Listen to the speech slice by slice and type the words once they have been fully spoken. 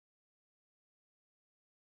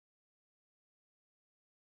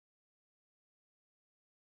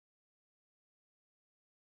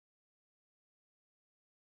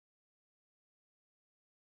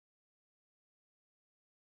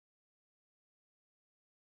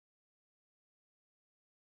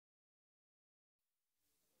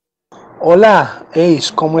Hola,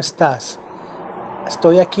 Ace, ¿cómo estás?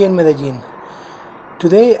 Estoy aquí en Medellín.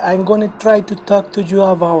 Today I'm going to try to talk to you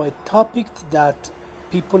about a topic that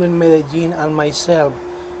people in Medellin and myself,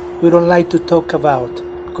 we don't like to talk about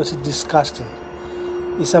because it's disgusting.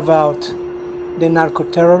 It's about the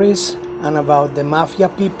narco-terrorists and about the mafia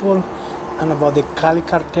people and about the Cali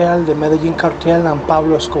Cartel, the Medellin Cartel, and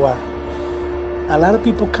Pablo Escobar. A lot of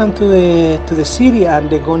people come to the city and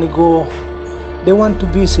they're going to go, they want to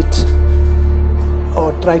visit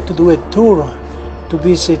or try to do a tour to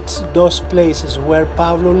visit those places where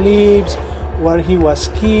Pablo lives, where he was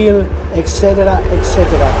killed, etc., etc.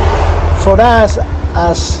 For us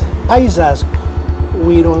as paisas,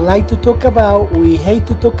 we don't like to talk about, we hate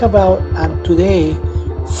to talk about, and today,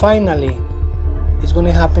 finally, it's going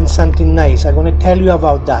to happen something nice. I'm going to tell you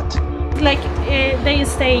about that. Like they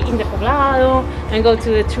stay in the poblado and go to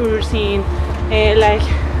the tour scene, like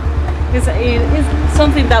it's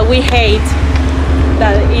something that we hate,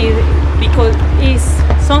 that is because it's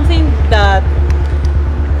something that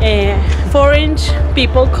foreign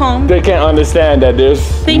people come. They can't understand that there's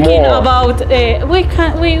thinking more. About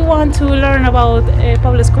we want to learn about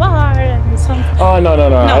Pablo Escobar and something. Oh no,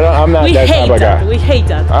 I'm not that type of guy. We hate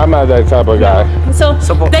that. I'm not that type of guy. So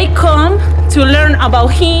they come to learn about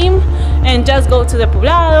him and just go to the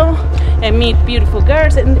poblado and meet beautiful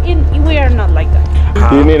girls, and we are not like that.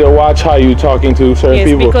 You need to watch how you talking to certain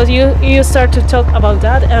people. Yes, because you start to talk about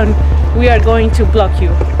that and we are going to block you.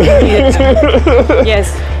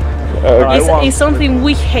 Yes. It's something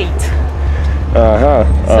we hate.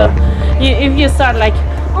 So if you start like,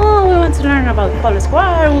 oh, we want to learn about Pablo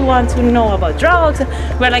Escobar, we want to know about drugs,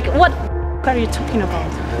 we're like, what are you talking about?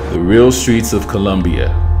 The real streets of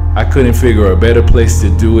Colombia. I couldn't figure a better place to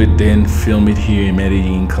do it than film it here in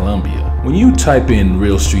Medellin, Colombia. When you type in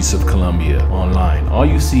real streets of Colombia online, all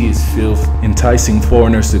you see is filth, enticing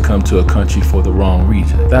foreigners to come to a country for the wrong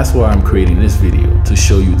reason. That's why I'm creating this video, to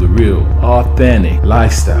show you the real, authentic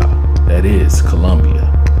lifestyle that is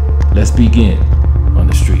Colombia. Let's begin on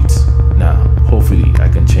the streets. Now, hopefully I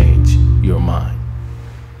can change your mind.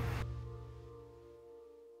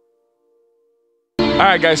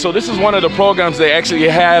 Alright guys, so this is one of the programs they actually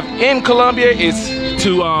have in Colombia. It's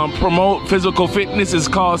to promote physical fitness. It's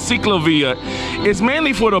called Ciclovia. It's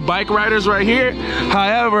mainly for the bike riders right here.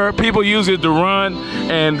 However, people use it to run,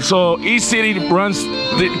 and so each city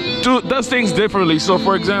does things differently. So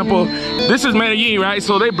for example, this is Medellin, right?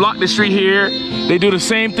 So they block the street here. They do the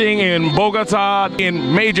same thing in Bogota,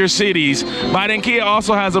 in major cities. Binkybbq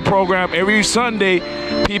also has a program every Sunday.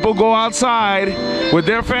 People go outside with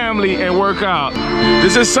their family and work out.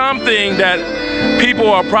 This is something that people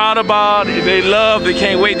are proud about, they love, they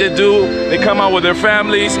can't wait to do. They come out with their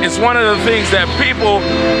families. It's one of the things that people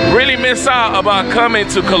really miss out about coming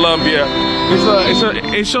to Colombia.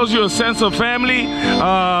 It shows you a sense of family.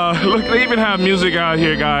 Look, they even have music out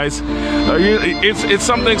here, guys. It's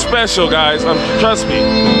something special, guys. Trust me.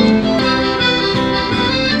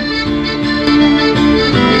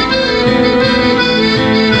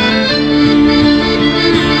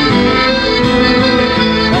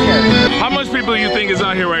 People you think is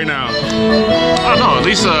out here right now? I don't know, at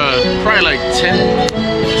least probably like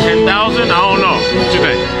 10,000, I don't know. What you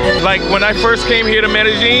think? Like when I first came here to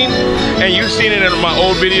Medellin, and you've seen it in my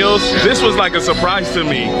old videos, this was like a surprise to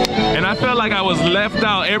me. And I felt like I was left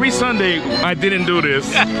out. Every Sunday, I didn't do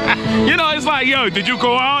this. You know, it's like, yo, did you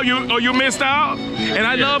go out? You missed out? And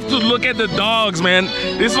I love to look at the dogs, man.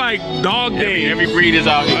 It's like dog day. Every breed is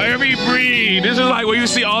out here. Every breed. This is like where you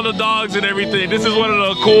see all the dogs and everything. This is one of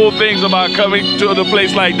the cool things about coming to a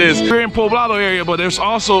place like this. We're in Poblado area, but there's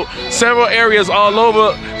also several areas all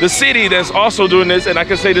over the city that's also doing this, and I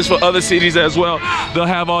can say this for other cities as well. They'll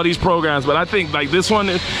have all these programs, but I think like this one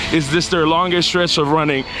is just their longest stretch of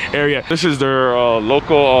running area. This is their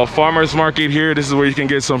local farmers market here. This is where you can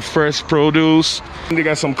get some fresh produce. They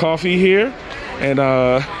got some coffee here, and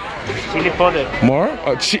chili powder. More?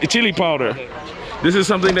 Chili powder. This is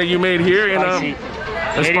something that you made here in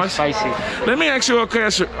Very spicy. Let me ask you a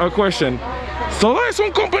question. Todo es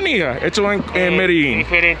una compañía hecho en Medellin.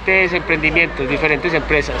 Diferentes emprendimientos, diferentes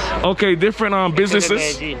empresas. Okay, different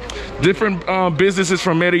businesses. Different businesses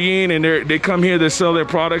from Medellin, and they come here to sell their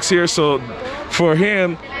products here. So for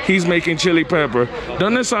him, he's making chili pepper.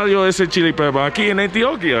 ¿Dónde salió ese chili pepper? Aquí en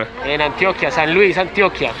Antioquia. En Antioquia, San Luis,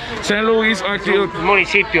 Antioquia. San Luis, Antioquia. Un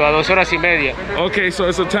municipio a 2 horas y media. Okay, so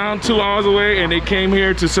it's a town 2 hours away, and they came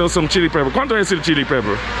here to sell some chili pepper. ¿Cuánto es el chili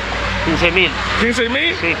pepper? 15,000.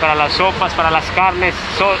 15,000? Sí, para las sopas, para las carnes,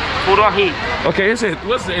 puro ají. Okay,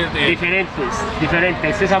 what's it? Diferentes.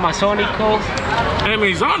 Este es amazónico.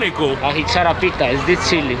 Amazonical? Ají charapita, es this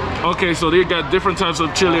chili. Okay, so they got different types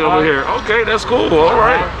of chili over here. Okay, that's cool, all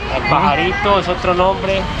right. El pajarito es otro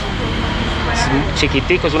nombre. Es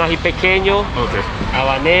chiquitico, es un ají pequeño. Okay.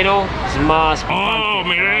 Habanero, es más picante. Oh,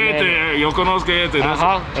 mira este, yo conozco este.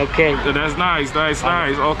 Ajá, okay. That's nice,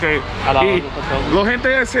 okay. Y la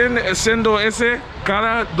gente haciendo ese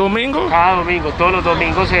cada domingo? Cada domingo, todos los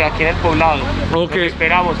domingos aquí en el poblado. Okay. Los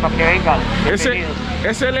esperamos para que vengan. Ese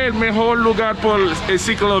es el mejor lugar por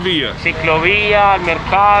ciclovía. Ciclovía, el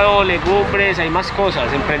mercado, legumbres, hay más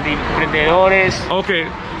cosas, emprendedores. Okay.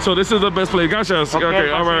 So this is the best place. Gracias. Okay,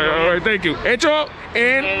 all right, thank you. Hecho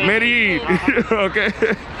en Medellin. Okay.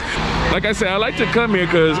 Like I said, I like to come here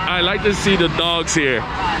because I like to see the dogs here.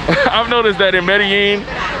 I've noticed that in Medellin,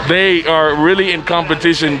 they are really in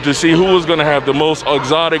competition to see who is going to have the most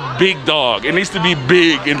exotic big dog. It needs to be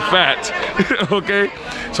big and fat. Okay.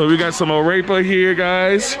 So we got some arepa here,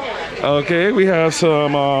 guys. Okay, we have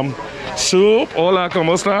some soup. Hola,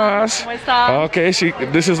 ¿cómo estás? ¿Cómo estás? Okay,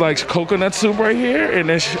 this is like coconut soup right here, and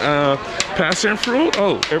then passion fruit.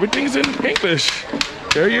 Oh, everything's in English.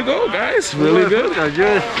 There you go, guys. Really good.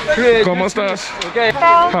 ¿Cómo estás? Okay.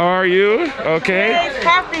 How are you? Okay.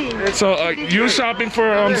 Happy. So you shopping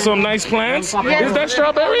for some nice plants? Yes. Is that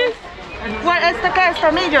strawberry? Well, it's the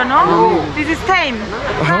tomillo, no? This is thyme.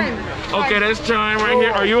 Okay, that's thyme right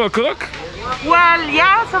here. Are you a cook? Well,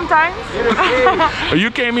 yeah, sometimes.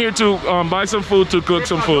 You came here to buy some food, to cook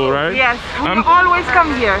some food, right? Yes, we always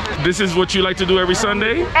come here. This is what you like to do every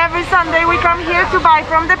Sunday? Every Sunday we come here to buy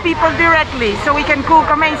from the people directly, so we can cook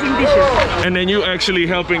amazing dishes. And then you actually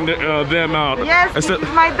helping them out? Yes, this is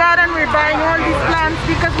my dad, and we're buying all these plants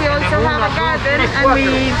because we also have a garden and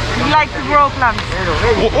we like to grow plants.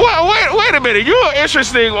 Wait a minute, you're an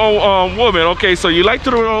interesting woman. Okay, so you like to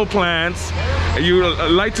grow plants. You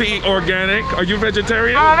like to eat organic. Are you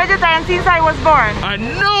vegetarian? I'm a vegetarian since I was born. I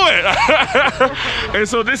knew it! And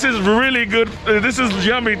so this is really good. This is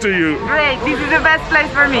yummy to you. Great. This is the best place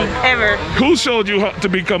for me ever. Who showed you how to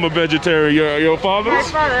become a vegetarian? Your father? My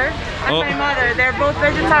father and my mother. They're both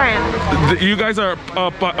vegetarian. You guys are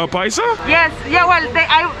a paisa? Yes. Yeah. Well,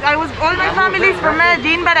 I was all my family is from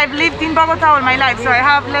Medellin, but I've lived in Bogota all my life, so I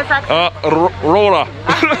have less accent. Rora.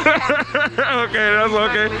 Okay, that's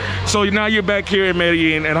okay. So now you're back here in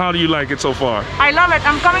Medellin, and how do you like it so far? I love it.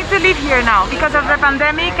 I'm coming to live here now because of the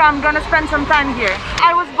pandemic. I'm gonna spend some time here.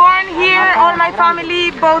 I was born here. All my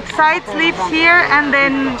family, both sides, lives here, and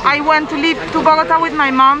then I went to live to Bogota with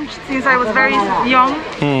my mom since I was very young.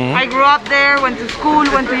 I grew up there, went to school,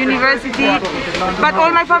 went to university, but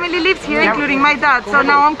all my family lives here, including my dad. So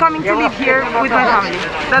now I'm coming to live here with my family.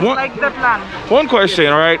 That's like the plan. One question,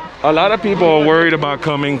 all right? A lot of people are worried about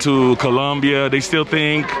coming to Colombia. They still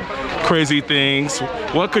think crazy things.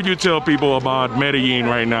 What could you tell people about Medellin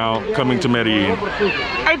right now, coming to Medellin?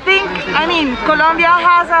 I mean, Colombia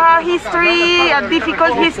has a history, a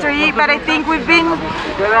difficult history, but I think we've been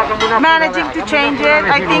managing to change it.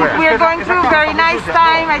 I think we're going through a very nice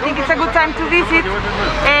time. I think it's a good time to visit.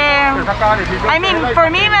 I mean, for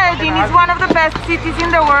me, Medellin is one of the best cities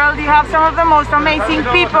in the world. You have some of the most amazing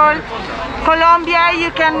people. Colombia, you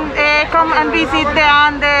can come and visit the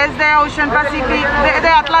Andes, the Ocean Pacific,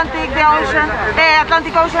 the Atlantic, the Ocean,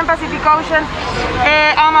 Atlantic Ocean, Pacific Ocean,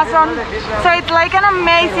 Amazon. So it's like an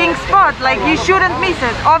amazing spot. Like, you shouldn't miss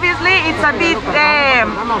it. Obviously, it's a bit.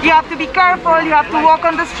 You have to be careful. You have to walk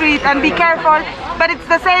on the street and be careful. But it's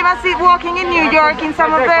the same as walking in New York in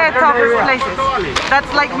some of the toughest places.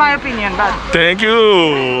 That's like my opinion. But thank you.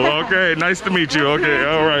 Okay, nice to meet you. Okay,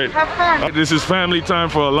 all right. Have fun. This is family time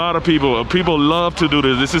for a lot of people. People love to do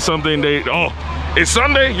this. This is something it's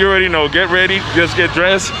Sunday, you already know. Get ready, just get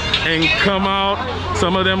dressed and come out.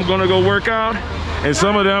 Some of them gonna go work out and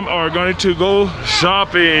some of them are going to go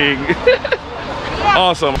shopping.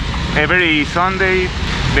 Awesome. Every Sunday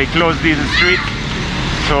they close this street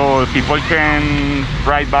so people can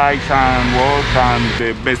ride bikes and walk, and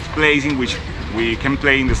the best place in which we can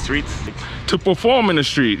play in the streets. To perform in the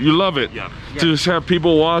street, you love it. Yeah. To have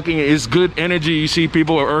people walking, it's good energy. You see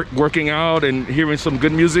people are working out and hearing some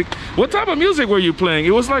good music. What type of music were you playing?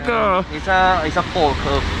 It was like it's a folk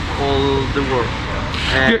of all the world.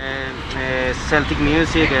 Celtic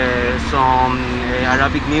music, some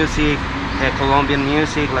Arabic music, Colombian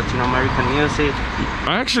music, Latin American music.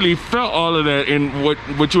 I actually felt all of that in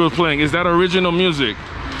what you were playing. Is that original music?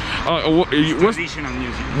 Traditional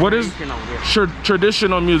music. What is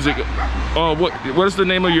traditional music? What is the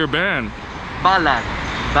name of your band? Ballad.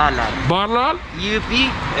 Ballad? UP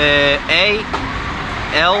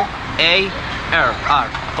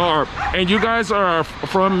R. And you guys are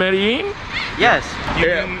from Medellin? Yes.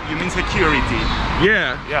 You mean security?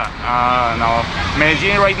 Yeah. Yeah. No.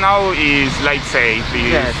 Medellin right now is like safe.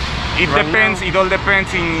 Yes. It Right depends. now. It all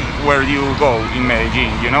depends in where you go in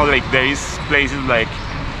Medellin. You know, like there is places like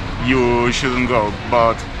you shouldn't go,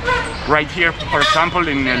 but right here, for example,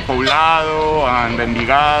 in El Poblado and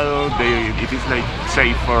Envigado, it is like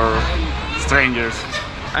safe for strangers.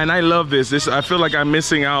 And I love this. I feel like I'm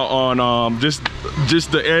missing out on just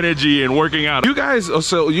the energy and working out. You guys,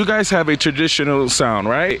 so you guys have a traditional sound,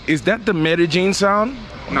 right? Is that the Medellin sound?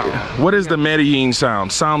 No. What is the Medellin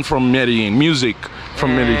sound? Sound from Medellin, music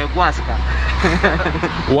from Medellin. Huasca.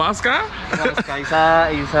 Huasca?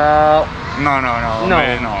 Huasca is a No.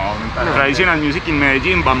 Traditional music in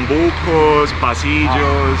Medellin, bambucos,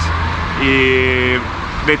 pasillos.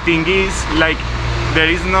 The thing is, like, there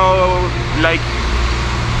is no like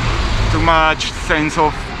too much sense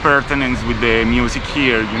of pertinence with the music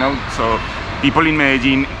here, you know. So people in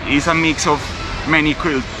Medellin is a mix of many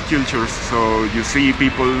cultures. So you see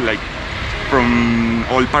people like from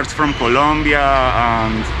all parts from Colombia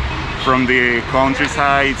and from the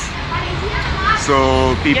countryside.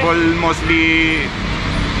 So people mostly,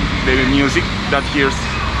 the music that here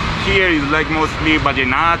is like mostly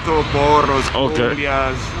vallenato, porros,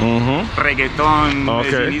 cumbias, reggaeton.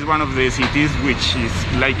 Medellin is one of the cities which is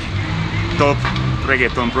like top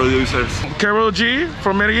reggaeton producers. Karol G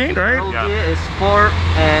from Medellin, right? Karol G is for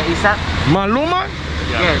is that Maluma?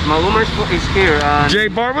 Yeah. Yes, Maluma is here. J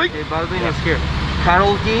Balvin? J Balvin is here.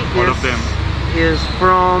 Karol G is is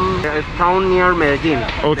from a town near Medellin.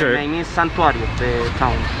 Okay. The name is Santuario, the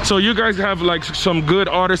town. So you guys have like some good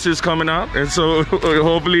artists coming out, and so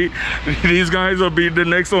hopefully these guys will be the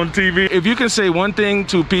next on TV. If you can say one thing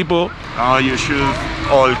to people, you should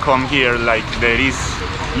all come here. Like there is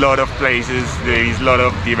a lot of places, there is a lot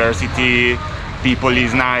of diversity, people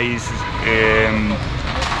is nice.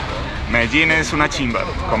 Medellin es una chimba.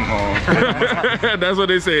 That's what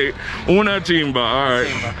they say, una chimba. All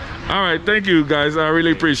right. All right, thank you guys. I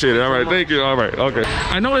really appreciate it. All right, thank you. All right, okay.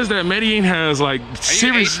 I noticed that Medellin has like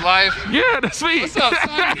serious. Are you live? Yeah, that's me. What's up,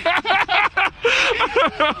 son?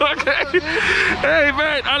 Okay. Hey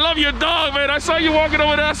man, I love your dog, man. I saw you walking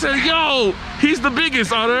over there. I said, yo, he's the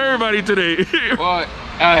biggest out of everybody today. Well,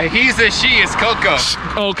 he's a she. It's Coco.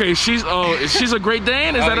 Okay, she's a Great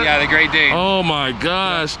Dane. Is that yeah, the Great Dane. Oh my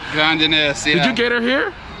gosh. Yeah. Did you get her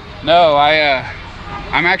here? No,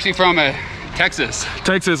 I'm actually from Texas.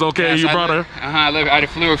 Texas, okay, yeah, so you brought her. I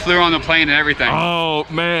flew on the plane and everything. Oh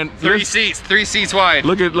man, three seats wide.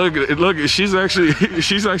 Look at. She's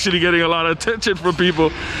actually getting a lot of attention from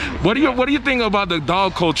people. What do you think about the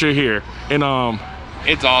dog culture here?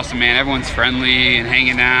 It's awesome, man. Everyone's friendly and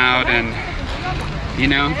hanging out, and you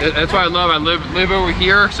know that's what I love. I live over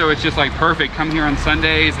here, so it's just like perfect. Come here on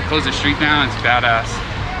Sundays. They close the street down. It's badass.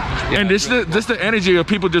 Yeah, and this the energy of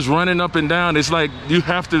people just running up and down. It's like you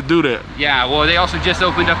have to do that. Yeah, well, they also just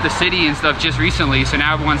opened up the city and stuff just recently, so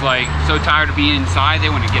now everyone's like so tired of being inside. They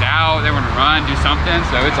want to get out, they want to run, do something.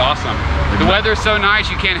 So it's awesome. The weather's so nice,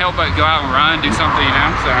 you can't help but go out and run, do something, you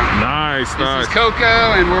know. So nice. This is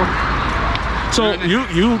Coco, and we're. So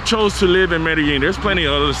you chose to live in Medellin. There's plenty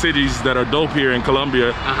of other cities that are dope here in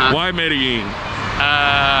Colombia. Why Medellin?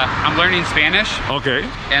 I'm learning Spanish. Okay.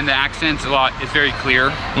 And the accent's it's very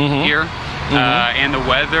clear here. And the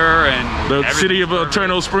weather and the city of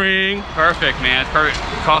Eternal Spring. Perfect, man. It's perfect.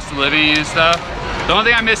 Cost of living and stuff. The only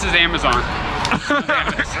thing I miss is Amazon.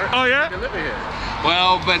 Oh yeah.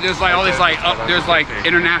 Well, but there's like all these there's like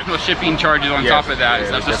international shipping charges on top of that and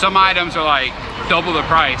stuff. So some items are like double the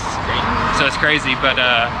price. So it's crazy, but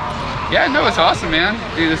yeah, no, it's awesome, man.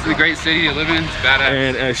 Dude, this is a great city to live in. It's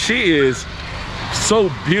badass. And she is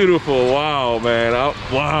so beautiful. Wow, man.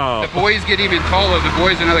 Wow. The boys get even taller. The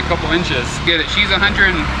boys another couple inches. She's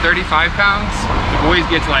 135 pounds. The boys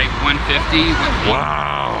gets like 150.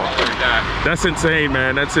 Wow. That's insane,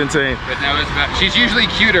 man. That's insane. But no, she's usually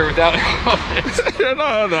cuter without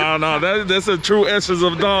No. That's a true essence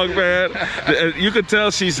of dog, man. You could tell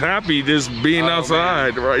she's happy just being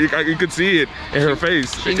outside, man. Right? You could see it in her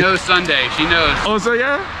face. She knows Sunday. She knows. Oh, so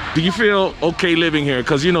yeah? Do you feel okay living here?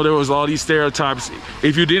 Because, you know, there was all these stereotypes.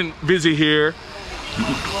 If you didn't visit here,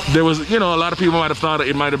 there was, you know, a lot of people might have thought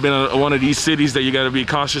it might have been one of these cities that you got to be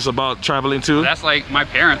cautious about traveling to. That's like my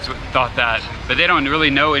parents thought that, but they don't really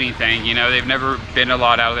know anything. You know, they've never been a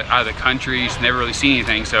lot out of the country, so never really seen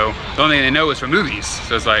anything. So the only thing they know is from movies.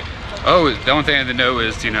 So it's like, oh, the only thing they know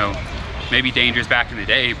is, you know, maybe dangerous back in the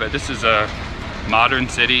day, but this is a modern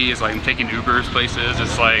city. It's like I'm taking Ubers places.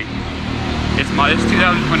 It's like, it's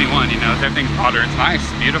 2021, you know, everything's modern. It's nice,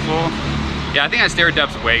 beautiful. Yeah, I think that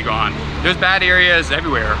stereotype's way gone. There's bad areas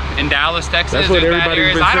everywhere. In Dallas, Texas, there's bad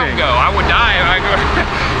areas. I don't go. I would die if I go.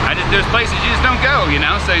 There's places you just don't go, you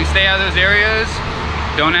know? So you stay out of those areas,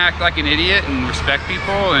 don't act like an idiot, and respect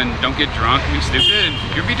people, and don't get drunk and be stupid, and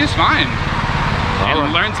you'll be just fine.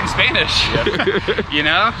 And learn some Spanish. You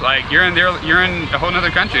know, like you're in a whole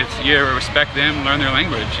other country. You respect them, learn their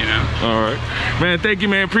language. You know. All right, man. Thank you,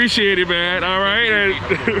 man. Appreciate it, man. All right,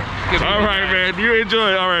 all right, man. You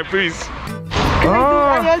enjoy it. All right, peace.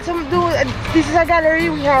 I also do. This is a gallery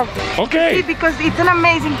we have. Okay. Because it's an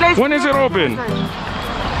amazing place. When is it open?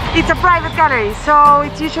 It's a private gallery, so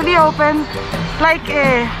it's usually open like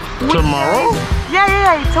tomorrow.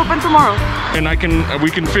 Yeah, it's open tomorrow. And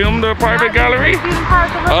we can film the private gallery?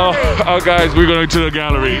 Oh, guys, we're going to the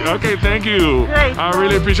gallery. Okay, thank you. Great. I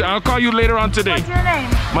really appreciate it. I'll call you later on today. What's your name?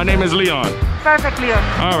 My name is Leon. Perfect, Leon.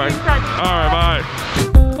 All right. All right, bye.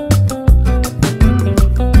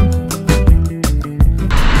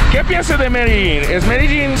 ¿Qué piensas de Medellín? ¿Es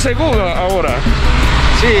Medellín seguro ahora?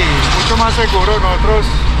 Sí, mucho más seguro. Nosotros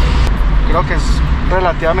creo que es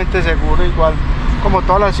relativamente seguro, igual como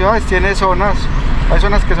todas las ciudades tiene zonas. Hay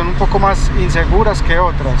zonas que son un poco más inseguras que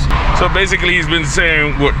otras. So basically he's been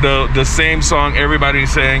saying what the same song everybody's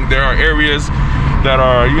saying. There are areas that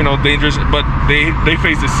are, you know, dangerous, but they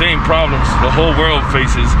face the same problems the whole world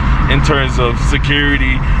faces in terms of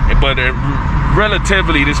security, but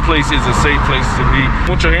relatively this place is a safe place to be.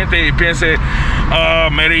 Mucha gente piensa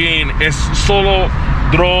Medellín es solo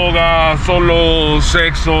droga, solo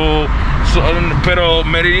sexo, pero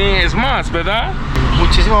Medellín es más, ¿verdad?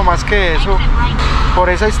 Muchísimo más que eso. Por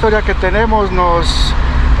esa historia que tenemos,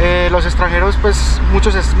 los extranjeros, pues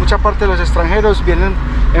mucha parte de los extranjeros vienen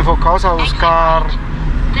enfocados a buscar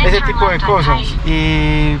ese tipo de cosas,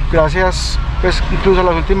 y gracias pues incluso a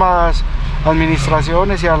las últimas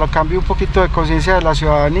administraciones y a lo cambio un poquito de conciencia de la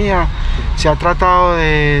ciudadanía, se ha tratado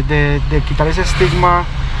de quitar ese estigma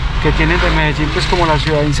que tienen de Medellín pues como la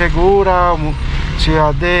ciudad insegura,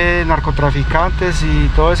 ciudad de narcotraficantes y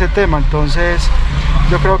todo ese tema. Entonces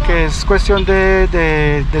yo creo que es cuestión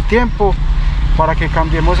de tiempo para que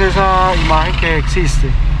cambiemos esa imagen que existe.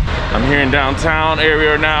 I'm here in downtown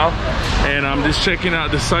area now, and I'm just checking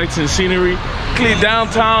out the sights and scenery.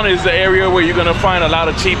 Downtown is the area where you're gonna find a lot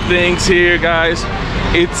of cheap things here, guys.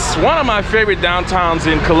 It's one of my favorite downtowns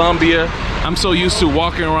in Colombia. I'm so used to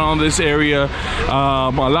walking around this area. A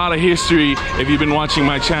lot of history if you've been watching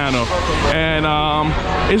my channel, and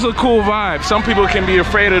it's a cool vibe. Some people can be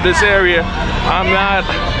afraid of this area. I'm not.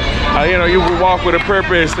 You know, you walk with a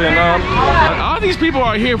purpose, and all these people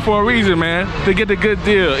are here for a reason, man, to get the good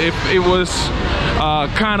deal. If it was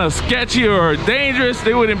kind of sketchy or dangerous,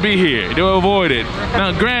 they wouldn't be here. They'll avoid it.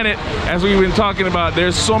 Now, granted, as we've been talking about,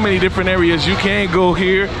 there's so many different areas you can't go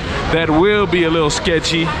here that will be a little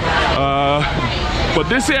sketchy. But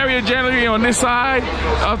this area, generally on this side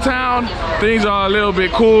of town, things are a little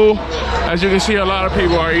bit cool. As you can see, a lot of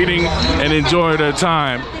people are eating and enjoying their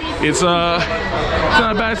time. It's not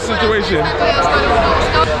a bad situation.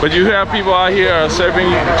 But you have people out here serving,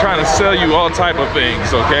 trying to sell you all type of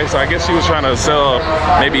things, okay? So I guess she was trying to sell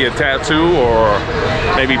maybe a tattoo or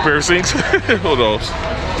maybe piercings. Who knows?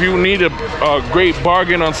 If you need a great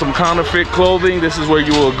bargain on some counterfeit clothing, this is where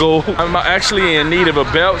you will go. I'm actually in need of a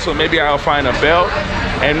belt, so maybe I'll find a belt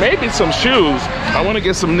and maybe some shoes. I want to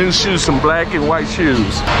get some new shoes, some black and white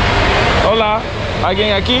shoes. Hola,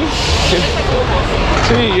 ¿alguien aquí?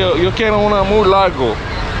 Sí, yo quiero una muy largo.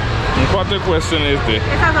 ¿Cuánto cuesta este?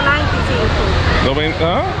 Esa son 25.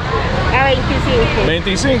 ¿Ah? A 25.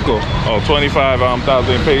 25? Oh,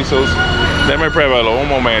 25,000 pesos. Déjame pruébalo un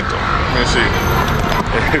momento. Let me see.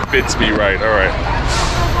 It fits me right. All right.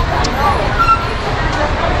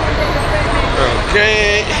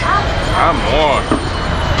 Okay. I'm on.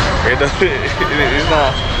 It's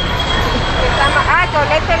not.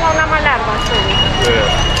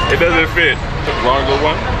 Yeah. It doesn't fit. Longer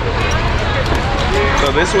one.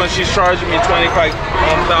 So this one she's charging me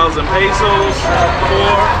 25,000 pesos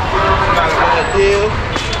for. Not a bad deal.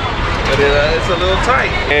 But it's a little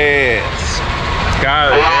tight. Yes.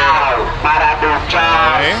 Got it.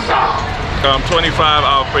 Okay. 25,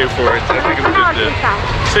 I'll pay for it. I think it's a good deal.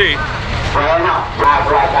 See.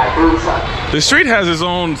 The street has its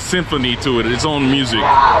own symphony to it, its own music.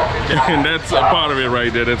 And that's a part of it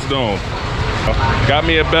right there, that's known. Got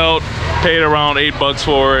me a belt, paid around $8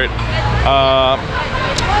 for it.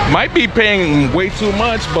 Might be paying way too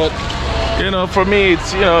much, but you know, for me,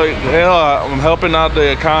 it's, you know, I'm helping out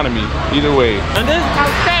the economy, either way. And this?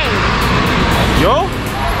 ¿Yo?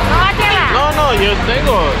 No, yo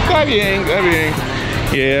tengo. Está bien, está bien.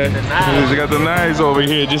 Yeah, you got the knives over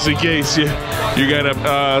here just in case you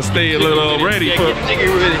gotta stay a little ready. For...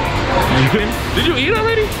 Did you eat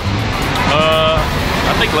already?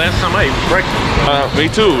 I think last time I ate was breakfast. Me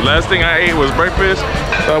too. Last thing I ate was breakfast,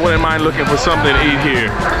 so I wouldn't mind looking for something to eat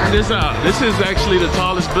here. This is actually the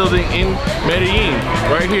tallest building in Medellin,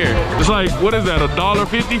 right here. It's like, what is that,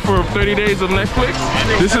 $1.50 for 30 days of Netflix?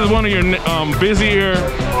 This is one of your busier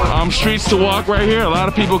streets to walk right here. A lot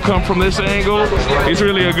of people come from this angle. It's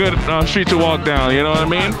really a good street to walk down, you know what I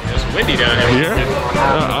mean? It's windy down here.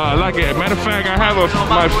 Yeah, I like it. Matter of fact, I have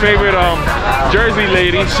my favorite Jersey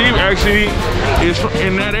lady. She actually is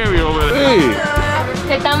in that area over there. Hey.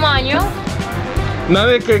 ¿Qué tamaño?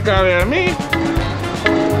 Nadie que cabe a mí.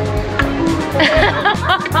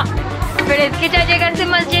 Pero es que ya llegaste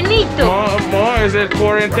más llenito. No, es el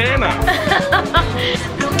cuarentena.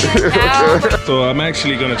 So I'm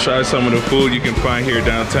actually gonna try some of the food you can find here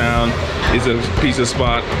downtown. It's a pizza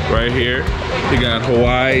spot right here. You got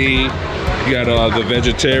Hawaii, you got the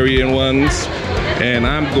vegetarian ones, and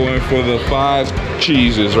I'm going for the 5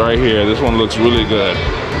 cheeses right here. This one looks really good.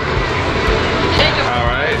 All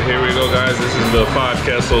right, here we go, guys. This is the 5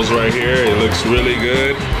 quesos right here. It looks really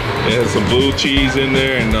good. It has some blue cheese in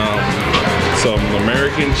there and some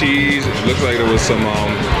American cheese. It looks like there was some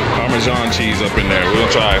Parmesan cheese up in there. We'll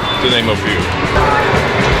try to name a few.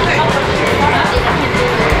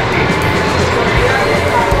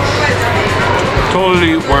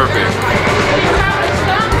 Totally worth it.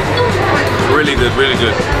 Really good, really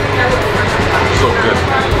good. So good.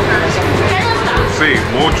 Sí,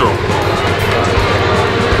 mucho.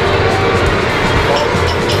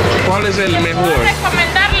 ¿Cuál es el mejor? Puedo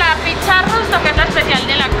recomendar la pizza rusto, que es la especial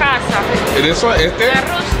de la casa. ¿This one? ¿Este? La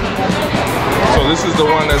rusto. So this is the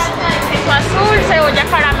one that's... Queso azul, cebolla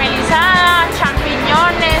caramelizada,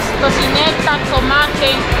 champiñones, tocineta,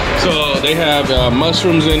 tomate. So they have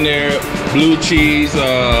mushrooms in there, blue cheese,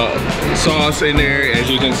 sauce in there, as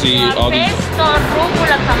you can see. All these. Pesto,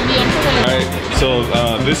 rúcula también. Alright, so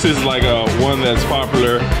this is like one that's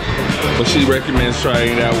popular, but she recommends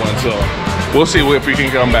trying that one. So we'll see if we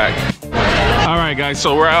can come back. All right, guys,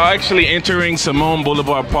 so we're actually entering Simón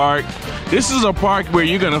Boulevard Park. This is a park where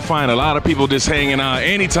you're gonna find a lot of people just hanging out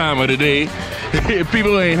any time of the day. If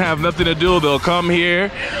people ain't have nothing to do, they'll come here.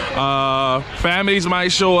 Families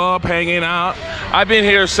might show up, hanging out. I've been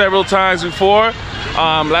here several times before.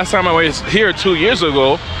 Last time I was here 2 years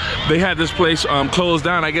ago, they had this place closed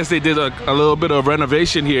down. I guess they did a little bit of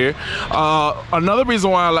renovation here. Another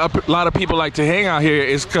reason why a lot of people like to hang out here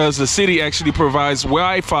is because the city actually provides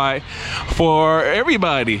Wi-Fi for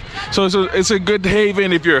everybody. So it's a good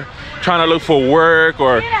haven if you're trying to look for work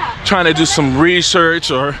or trying to do some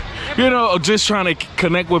research or, you know, just trying to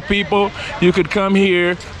connect with people. You could come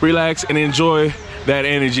here, relax, and enjoy that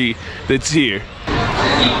energy that's here.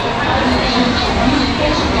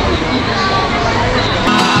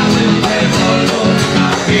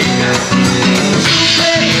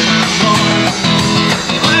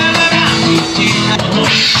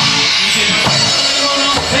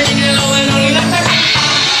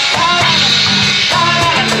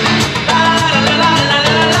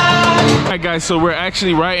 Alright guys, so we're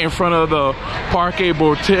actually right in front of the Parque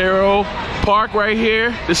Botero Park right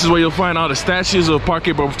here. This is where you'll find all the statues of Parque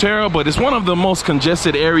Botero, but it's one of the most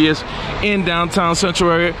congested areas in downtown Central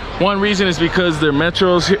area. One reason is because the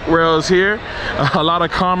metro rail is here. A lot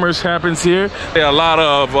of commerce happens here. A lot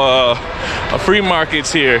of free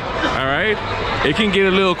markets here. All right, it can get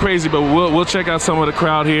a little crazy, but we'll check out some of the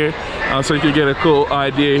crowd here so you can get a cool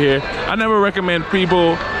idea here. I never recommend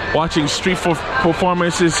people watching street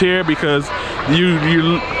performances here because you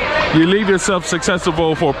leave yourself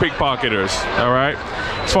susceptible for pickpocketers. All right,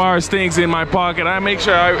 as far as things in my pocket, I make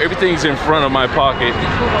sure everything's in front of my pocket,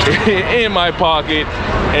 in my pocket,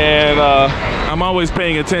 and I'm always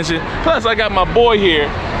paying attention. Plus I got my boy here,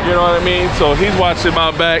 you know what I mean, so he's watching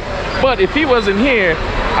my back. But if he wasn't here,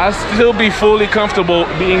 I'd still be fully comfortable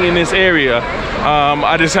being in this area.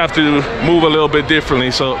 I just have to move a little bit differently,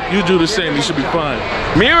 so you do the same, you should be fine.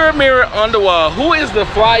 Mirror, mirror on the wall, who is the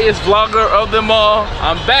flyest vlogger of them all?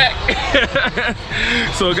 I'm back.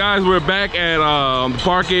 So guys, we're back at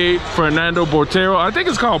Parque Fernando Botero. I think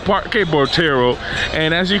it's called Parque Botero,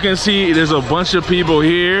 and as you can see, there's a bunch of people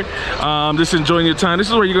here just enjoying your time. This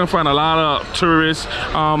is where you're gonna find a lot of tourists,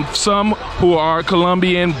 some who are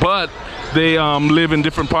Colombian, but they live in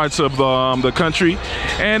different parts of the country,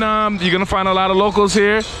 and you're gonna find a lot of locals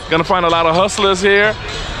here, gonna find a lot of hustlers here,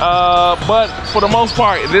 but for the most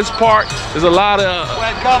part, this park, there's a lot of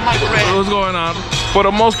what's going on. For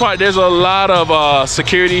the most part, there's a lot of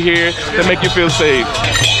security here to make you feel safe.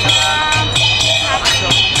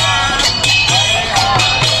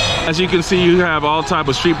 As you can see, you have all type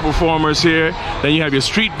of street performers here. Then you have your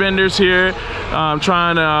street vendors here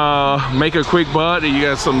trying to make a quick buck. You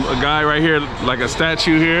got a guy right here, like a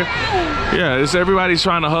statue here. Yeah, it's everybody's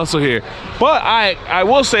trying to hustle here. But I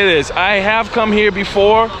will say this, I have come here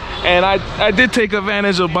before, and I did take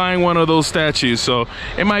advantage of buying one of those statues, so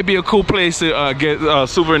it might be a cool place to get a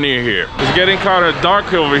souvenir here. It's getting kind of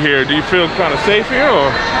dark over here. Do you feel kind of safe here,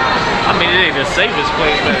 or? I mean, it ain't the safest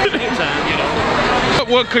place, but at the same time, you know.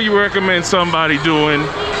 What could you recommend somebody doing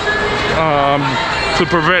to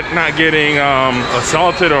prevent not getting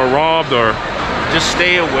assaulted or robbed, or? Just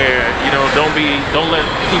stay aware, you know, don't let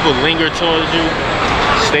people linger towards you.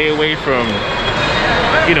 Stay away from,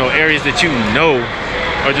 you know, areas that you know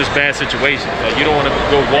are just bad situations. Like, you don't want to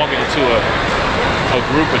go walking into a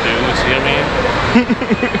group of dudes, you know what I mean?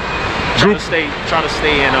 Try to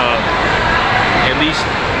stay in at least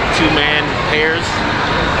 2-man pairs.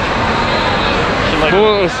 Like,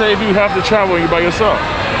 well, say if you have to travel and you're by yourself.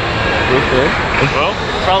 Okay. Well,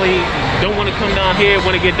 probably don't want to come down here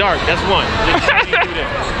when it get dark. That's one. Just do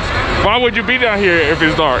that. Why would you be down here if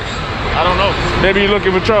it's dark? I don't know. Maybe you're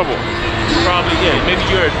looking for trouble. Probably, yeah. Maybe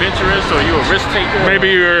you're adventurous or you're a risk taker.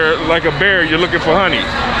 Maybe you're like a bear, you're looking for honey.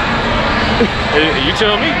 You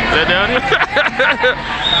tell me. Is that down here?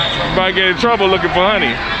 Might get in trouble looking for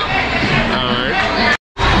honey. Alright.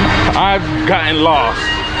 I've gotten lost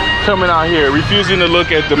coming out here, refusing to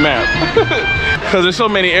look at the map. Because there's so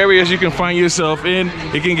many areas you can find yourself in,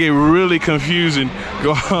 it can get really confusing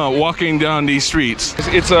walking down these streets.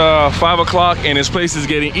 It's 5 o'clock and this place is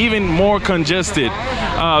getting even more congested.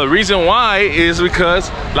 The reason why is because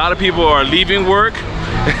a lot of people are leaving work,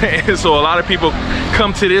 and so a lot of people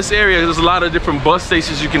come to this area. There's a lot of different bus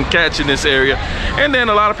stations you can catch in this area, and then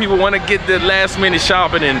a lot of people want to get the last minute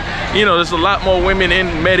shopping, and you know, there's a lot more women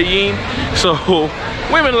in Medellin, so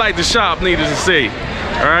women like to shop, needless to say.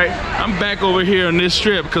 All right, I'm back over here on this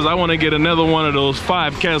strip because I want to get another one of those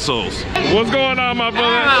 5 quesos. What's going on, my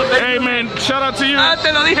brother? Hey, man, shout out to you.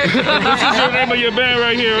 This is your name of your band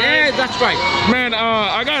right here, right? Yeah, that's right. Man,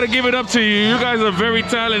 I got to give it up to you. You guys are very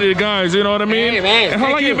talented guys, you know what I mean? Hey, man, and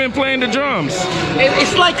how long you been playing the drums?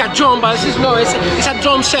 It's like a drum, but it's a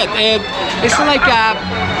drum set. It's like a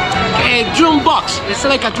drum box. It's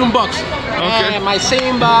like a drum box. Okay. My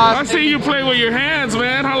cymbals. I see you play with your hands,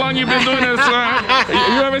 man. How long you been doing this?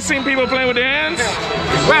 You ever seen people playing with their hands?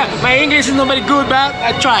 Well, my English is not very good, but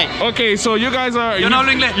I try. Okay, so you guys are...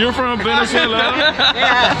 You're from Venezuela?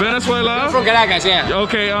 Yeah. Venezuela? I'm from Caracas, yeah.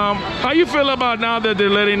 Okay, how you feel about now that they're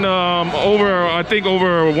letting I think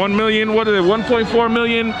over 1 million, what is it, 1.4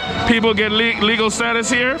 million people get legal status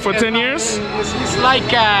here for 10 years? It's like...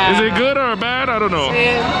 is it good or bad? I don't know.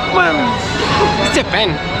 Well, it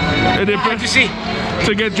depends. It depends. To see.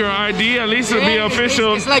 To get your ID, at least to be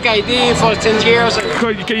official. It's like ID for 10 years.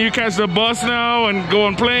 Can you catch the bus now and go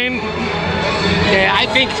on plane? Yeah, I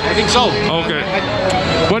think so. Okay.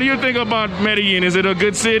 What do you think about Medellin? Is it a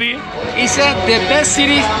good city? It's the best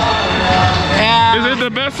city. Is it the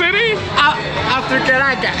best city? After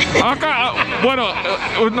Caracas. Bueno,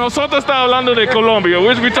 nosotros estamos hablando de Colombia.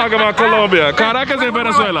 We talk about Colombia. Caracas is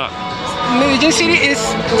Venezuela. Medellin city is,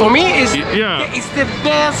 for me, it's the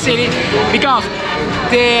best city because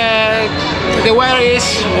the weather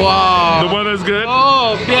is wow. The weather is good?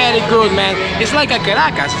 Oh, very good, man. It's like a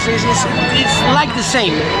Caracas. It's like the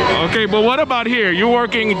same. Okay, but what about here? You're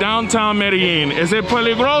working downtown Medellin. ¿Es it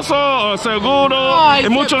peligroso o seguro? No,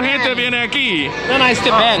 mucha gente viene aquí. No, it's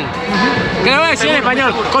depend. ¿Qué le voy a decir en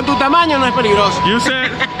español? Con tu tamaño no es peligroso. You said,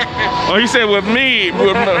 you said with me,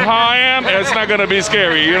 with how I am, it's not gonna be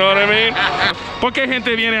scary. You know what I mean? ¿Por qué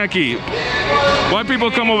gente viene aquí? Why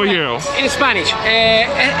people come over here? In Spanish.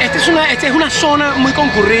 Esta es una zona muy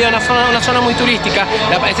concurrida, una zona muy turística.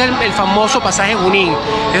 Este es el famoso pasaje Junín.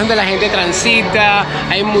 Es donde la gente transita.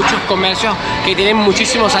 Hay muchos comercios que tienen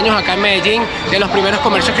muchísimos años acá en Medellín. De los primeros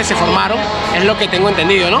comercios que se formaron, es lo que tengo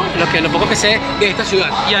entendido, ¿no? Lo poco que sé de esta ciudad.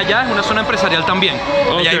 Y allá es una zona empresarial también.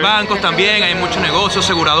 Okay. Allá hay bancos también, hay muchos negocios,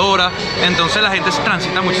 seguradoras. Entonces la gente se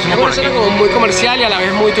transita muchísimo por aquí. Es una zona como muy comercial y a la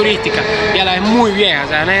vez muy turística. Y a la vez muy vieja. O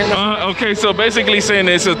sea, okay, so basically saying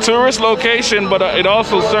it's a tourist location, but it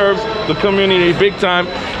also serves the community big time.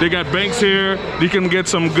 They got banks here. You can get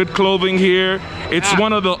some good clothing here. It's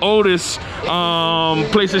one of the oldest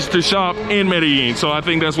places to shop in Medellin, so I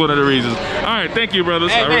think that's one of the reasons. All right, thank you,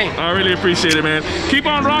 brothers. Hey, I really appreciate it, man. Keep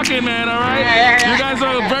on rocking, man. All right. You guys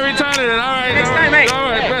are very talented. All right. Next time, mate. All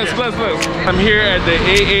right, bless. I'm here at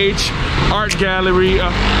the AH Art Gallery.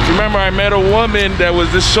 Remember, I met a woman that was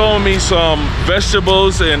just showing me some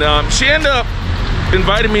vegetables, and she ended up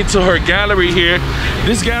invited me to her gallery here.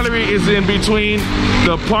 This gallery is in between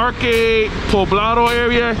the Parque Poblado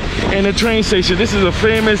area and the train station. This is a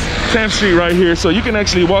famous 10th Street right here. So you can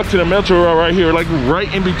actually walk to the metro rail right here, like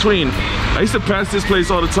right in between. I used to pass this place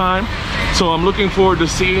all the time. So I'm looking forward to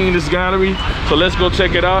seeing this gallery. So let's go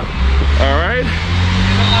check it out. All right.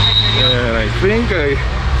 And I think I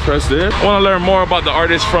pressed it. I want to learn more about the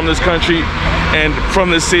artists from this country and from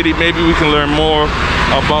this city. Maybe we can learn more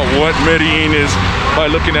about what Medellin is by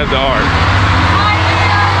looking at the art.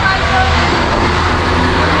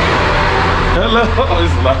 Hello,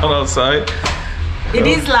 it's loud outside. It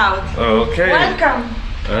is loud. Okay. Welcome.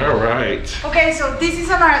 All right. Okay, so this is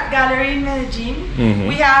an art gallery in Medellin.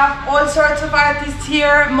 We have all sorts of artists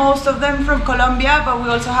here, most of them from Colombia, but we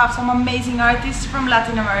also have some amazing artists from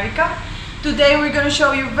Latin America. Today we're going to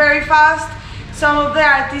show you very fast some of the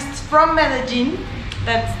artists from Medellin.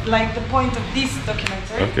 That's like the point of this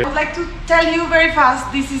documentary. Okay. I'd like to tell you very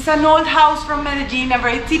fast, this is an old house from Medellin, a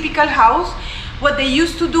very typical house. What they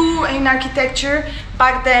used to do in architecture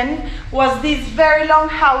back then was these very long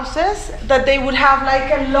houses that they would have like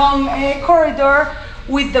a long corridor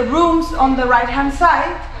with the rooms on the right hand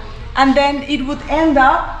side, and then it would end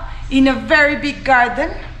up in a very big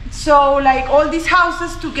garden. So like all these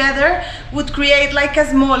houses together would create like a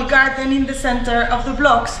small garden in the center of the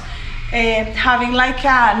blocks, having like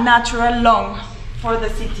a natural lawn for the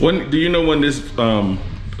city. When do you know when this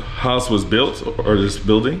house was built, or this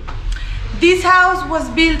building? This house was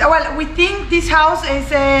built, well, we think this house is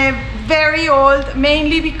very old,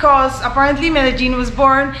 mainly because apparently Medellin was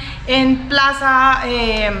born in Plaza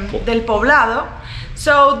del Poblado.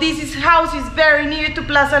 So this house is very near to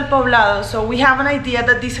Plaza del Poblado. So we have an idea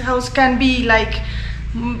that this house can be like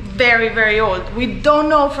very, very old. We don't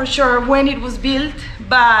know for sure when it was built,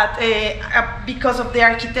 but because of the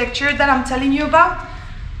architecture that I'm telling you about,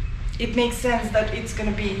 it makes sense that it's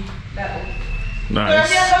gonna be that old.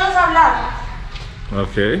 Nice.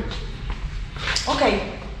 Okay.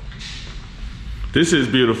 Okay. This is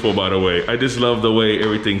beautiful, by the way. I just love the way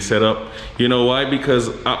everything's set up. You know why? Because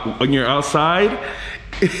when you're outside,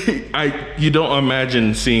 you don't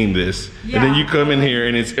imagine seeing this. Yeah. And then you come in here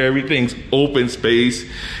and everything's open space.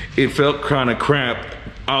 It felt kind of cramped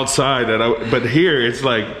outside, but here it's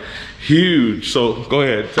like huge. So go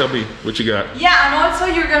ahead, tell me what you got. Yeah, and also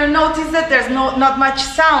you're gonna notice that there's not much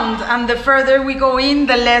sound, and the further we go in,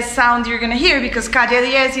 the less sound you're gonna hear, because Calle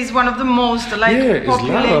 10 is one of the most like populated. It's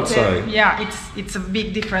loud outside. Yeah, it's a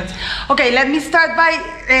big difference. Okay, let me start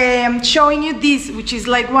by showing you this, which is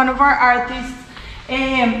like one of our artists.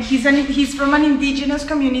 He's from an indigenous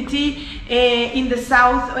community in the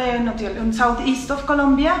southeast of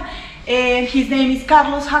Colombia. His name is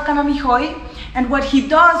Carlos Hacanamijoy. And what he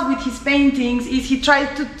does with his paintings is he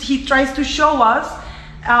tries to show us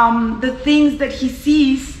the things that he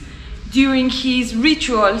sees during his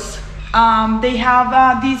rituals. They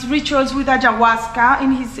have these rituals with ayahuasca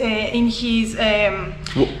in his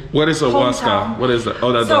what is ayahuasca? Hometown. What is that?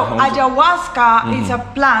 Oh, that's so ayahuasca is a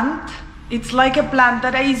plant. It's like a plant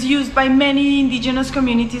that is used by many indigenous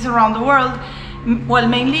communities around the world. Well,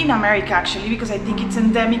 mainly in America actually, because I think it's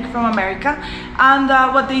endemic from America. And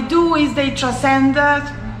what they do is they transcend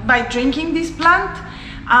by drinking this plant,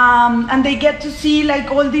 and they get to see like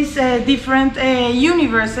all these different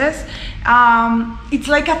universes. It's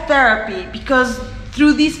like a therapy, because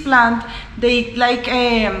through this plant they like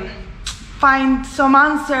find some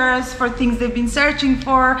answers for things they've been searching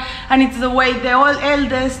for, and it's the way the old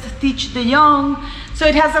eldest teach the young. So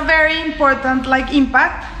it has a very important like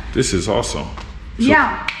impact. This is awesome.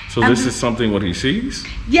 Yeah. So this is something what he sees?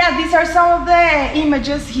 Yeah, these are some of the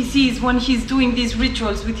images he sees when he's doing these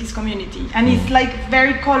rituals with his community. And it's like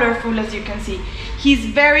very colorful, as you can see. He's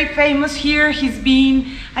very famous here.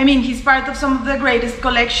 He's part of some of the greatest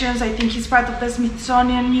collections. I think he's part of the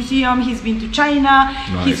Smithsonian Museum. He's been to China.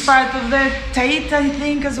 Nice. He's part of the Tate, I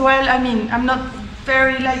think, as well. I'm not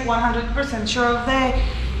very like 100% sure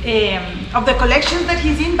of the collections that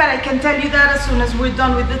he's in, but I can tell you that as soon as we're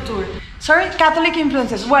done with the tour. Sorry, Catholic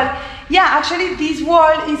influences. Well, yeah, actually this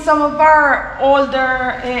wall is some of our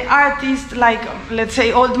older artists, like let's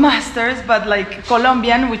say old masters, but like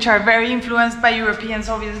Colombian, which are very influenced by Europeans,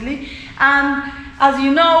 obviously. And as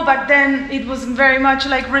you know, back then it was very much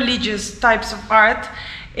like religious types of art.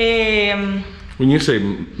 When you say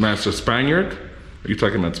master, Spaniard, are you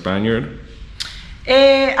talking about Spaniard?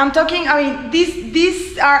 I'm talking,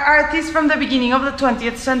 these are artists from the beginning of the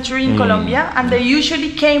 20th century in Colombia, and they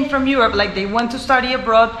usually came from Europe, like they went to study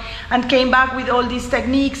abroad and came back with all these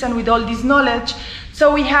techniques and with all this knowledge.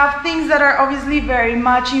 So we have things that are obviously very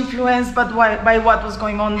much influenced by what was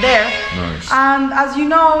going on there. Nice. And as you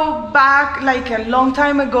know, back like a long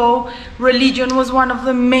time ago, religion was one of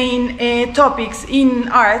the main topics in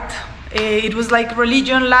art. It was like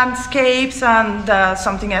religion, landscapes, and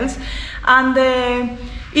something else. And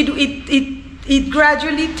it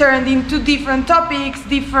gradually turned into different topics,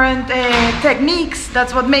 different techniques.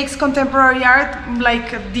 That's what makes contemporary art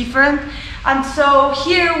like different. And so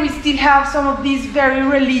here we still have some of these very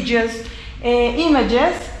religious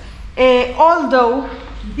images, although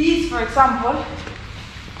this, for example,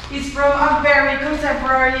 is from a very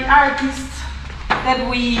contemporary artist that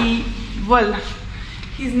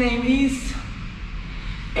his name is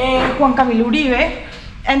Juan Camilo Uribe,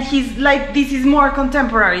 and he's like, this is more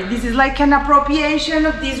contemporary. This is like an appropriation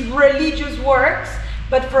of these religious works,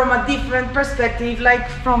 but from a different perspective, like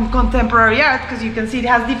from contemporary art, because you can see it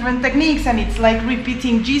has different techniques, and it's like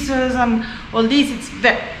repeating Jesus and all this.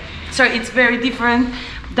 It's very different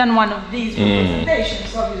than one of these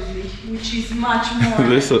representations, obviously, which is much more.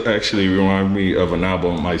 This actually reminds me of an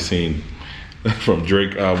album I seen from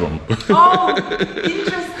Drake album. Oh,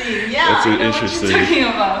 interesting. Yeah, that's I know interesting. what you're talking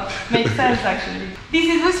about. Makes sense, actually. This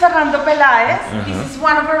is Luis Fernando Peláez. This is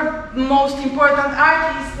one of our most important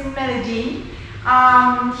artists in Medellin.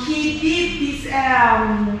 He did this,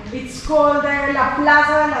 it's called La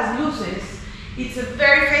Plaza de las Luces. It's a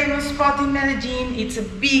very famous spot in Medellin. It's a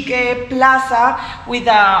big plaza with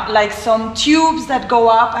like some tubes that go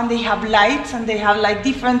up, and they have lights, and they have like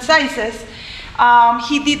different sizes.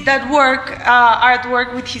 He did that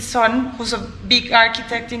artwork with his son, who's a big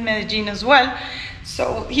architect in Medellin as well.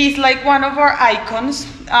 So he's like one of our icons.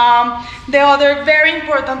 The other very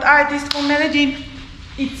important artist from Medellin,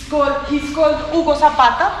 he's called Hugo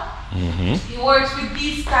Zapata. He works with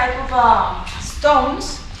this type of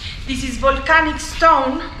stones. This is volcanic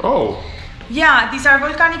stone. Oh. Yeah, these are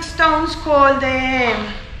volcanic stones called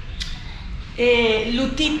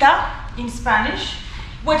lutita in Spanish.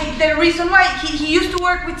 The reason why he used to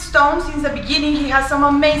work with stones since the beginning, he has some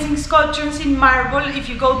amazing sculptures in marble. If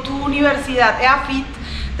you go to Universidad EAFIT,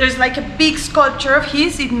 there's like a big sculpture of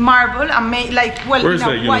his in marble. Where's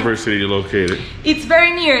that university located? It's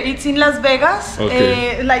very near. It's in Las Vegas.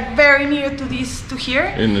 Okay. Like very near to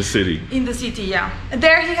here. In the city. In the city, yeah.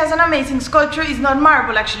 There he has an amazing sculpture. It's not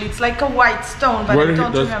marble actually. It's like a white stone, but I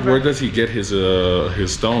don't remember. Where does he get his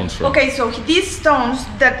stones from? Okay, so these stones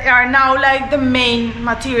that are now like the main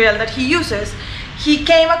material that he uses. He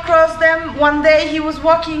came across them one day. He was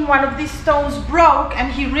walking, one of these stones broke,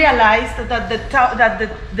 and he realized that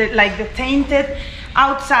the tainted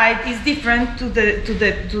outside is different to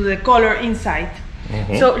the color inside.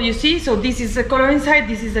 So you see, so this is the color inside,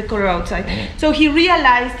 this is the color outside. So he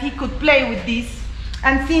realized he could play with this,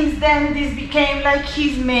 and since then this became like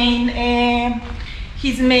his main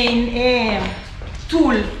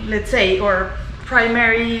tool, let's say, or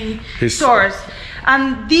primary source.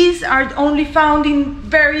 And these are only found in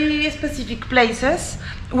very specific places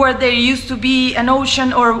where there used to be an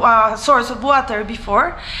ocean or a source of water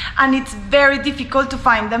before, and it's very difficult to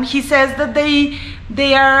find them. He says that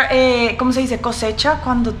they are, ¿cómo se dice? Cosecha,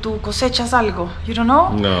 cuando tú cosechas algo, you don't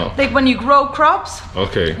know? No. Like when you grow crops?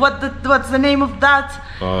 Okay. What's the name of that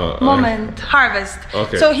moment? Harvest.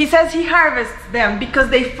 Okay. So he says he harvests them because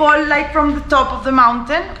they fall like from the top of the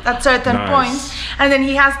mountain at certain points, and then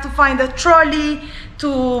he has to find a trolley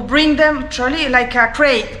to bring them, like a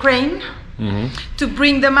crane, to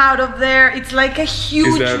bring them out of there. It's like a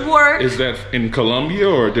huge work. Is that in Colombia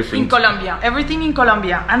or different? In Colombia, everything in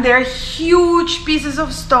Colombia. And they're huge pieces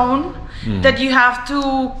of stone that you have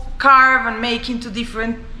to carve and make into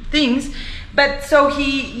different things. But so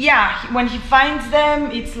when he finds them,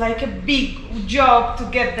 it's like a big job to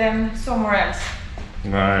get them somewhere else.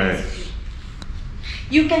 Nice.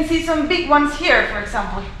 You can see some big ones here, for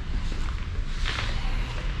example.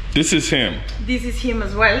 This is him. This is him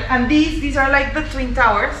as well, and these are like the Twin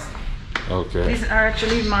Towers. Okay. These are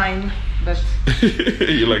actually mine, but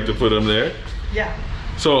you like to put them there? Yeah.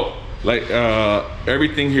 So, like,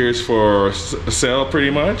 everything here is for sale, pretty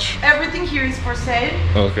much. Everything here is for sale.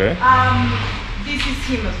 Okay. This is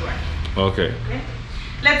him as well. Okay.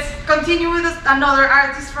 Let's continue with another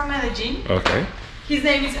artist from Medellin. Okay. His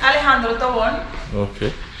name is Alejandro Tobón.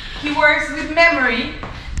 Okay. He works with memory.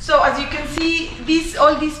 So as you can see,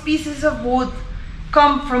 all these pieces of wood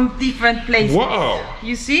come from different places. Wow.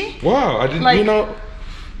 You see? Wow, I didn't,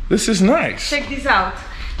 this is nice. Check this out.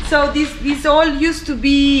 So these all used to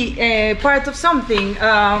be part of something,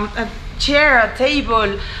 a chair, a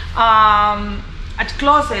table, a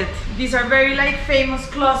closet. These are very like famous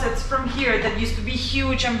closets from here that used to be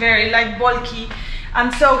huge and very like bulky.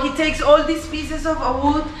 And so he takes all these pieces of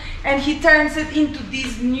wood and he turns it into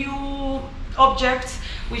these new objects,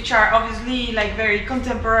 which are obviously like very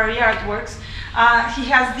contemporary artworks. He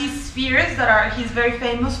has these spheres that he's very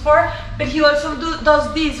famous for, but he also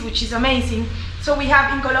does this, which is amazing. So we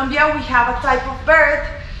have in Colombia, we have a type of bird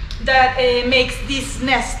that makes this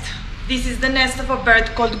nest. This is the nest of a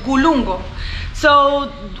bird called gulungo.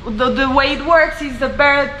 So the way it works is the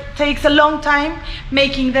bird takes a long time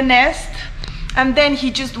making the nest, and then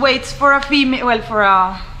he just waits for a female, well, for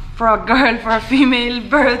a female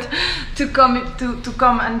bird to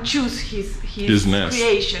come and choose his nest.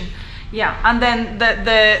 Creation. Yeah, and then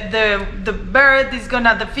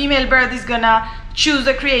the female bird is gonna choose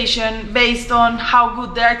the creation based on how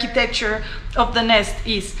good the architecture of the nest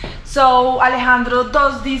is. So Alejandro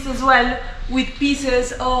does this as well with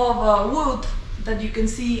pieces of wood that you can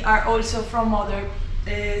see are also from other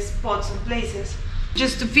spots and places.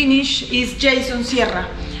 Just to finish is Jason Sierra,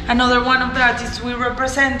 another one of the artists we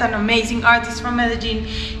represent, an amazing artist from Medellin.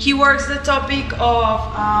 He works the topic of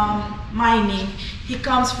mining. He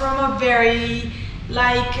comes from a very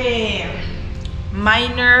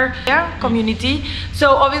miner community,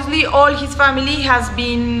 so obviously all his family has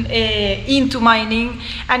been into mining,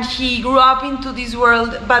 and he grew up into this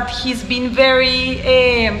world, but he's been very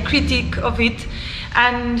critic of it,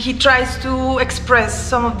 and he tries to express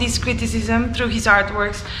some of this criticism through his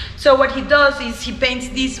artworks. So what he does is he paints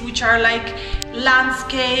these, which are like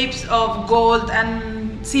landscapes of gold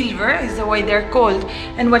and silver, is the way they're called,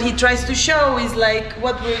 and what he tries to show is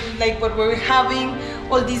what we're having,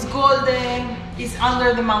 all this gold is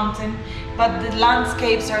under the mountain, but the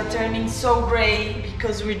landscapes are turning so gray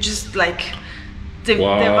because we're just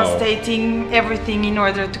devastating everything in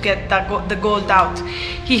order to get the gold out.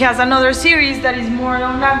 He has another series that is more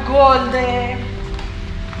on a gold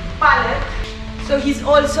palette, so he's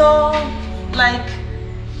also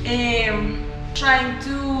trying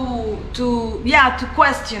to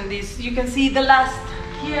question this. You can see the last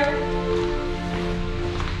here.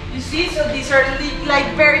 You see, so these are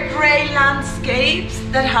like very gray landscapes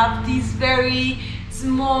that have these very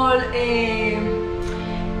small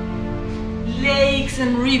lakes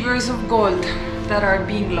and rivers of gold that are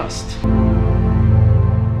being lost.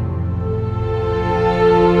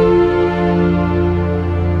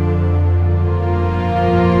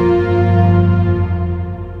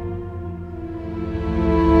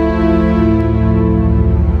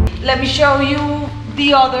 Let me show you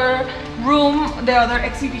the other room, the other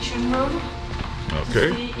exhibition room.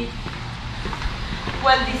 Okay.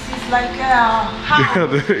 Well, this is like a house.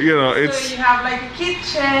 Yeah, you know, it's... So you have like a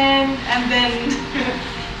kitchen, and then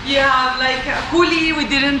you have like Juli. We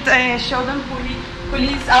didn't show them Juli.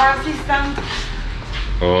 Juli is our assistant.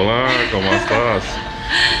 Hola, ¿cómo estás?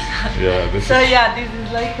 Yeah, this is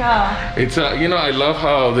like a... It's you know, I love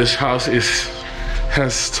how this house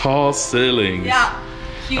has tall ceilings. Yeah.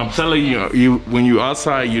 I'm telling you, when you're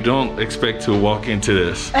outside, you don't expect to walk into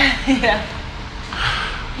this. Yeah.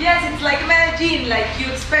 Yes, it's like Medellin, like you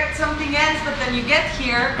expect something else, but then you get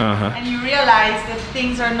here and you realize that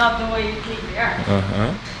things are not the way you think they are.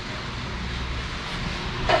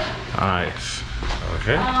 Nice.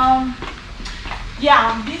 Okay.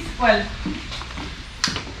 Yeah,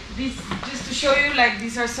 this just to show you, like,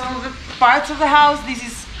 these are some of the parts of the house. This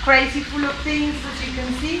is crazy full of things, as you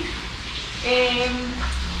can see.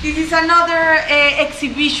 This is another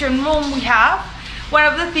exhibition room we have. One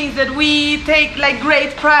of the things that we take like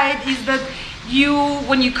great pride is that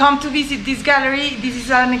when you come to visit this gallery, this is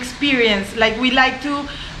an experience. Like, we like to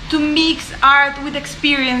mix art with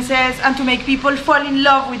experiences and to make people fall in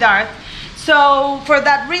love with art. So for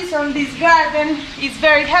that reason, this garden is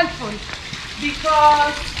very helpful,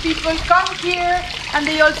 because people come here and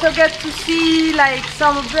they also get to see like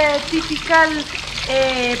some of the typical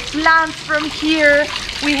plants from here.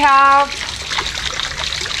 We have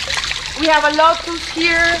a lotus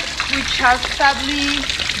here, which has sadly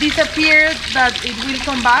disappeared, but it will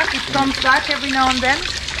come back. It comes back every now and then.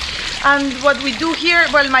 And what we do here,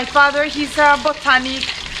 well, my father, he's a botanic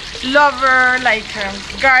lover, like a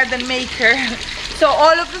garden maker. So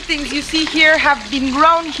all of the things you see here have been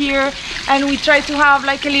grown here, and we try to have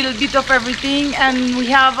like a little bit of everything, and we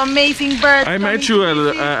have amazing birds. I met you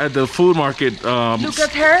at the food market. Look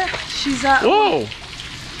at her. She's a... Whoa!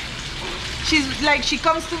 She's like, she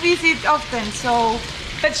comes to visit often, so,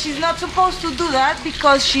 but she's not supposed to do that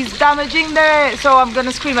because she's damaging the, so I'm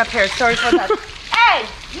gonna scream at her, sorry for that. Hey,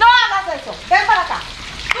 no hagas eso, ven para acá.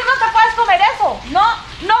 Tú no te puedes comer eso. No,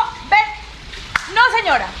 no, ven. No,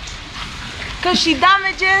 señora. Because she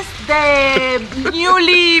damages the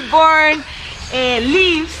newly born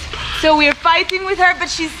leaves. So we're fighting with her, but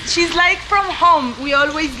she's like from home. We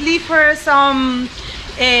always leave her some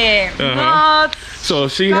nuts. So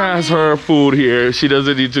she has her food here. She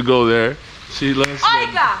doesn't need to go there. She loves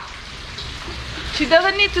Oiga! She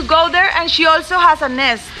doesn't need to go there, and she also has a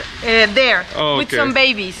nest there with some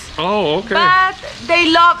babies. Oh, okay. But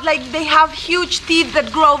they love, like, they have huge teeth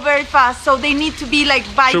that grow very fast, so they need to be like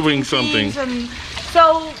biting things. And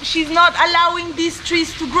so she's not allowing these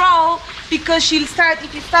trees to grow because she'll start.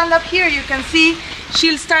 If you stand up here, you can see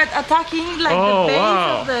she'll start attacking like the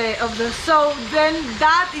base of the. So then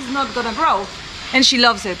that is not gonna grow, and she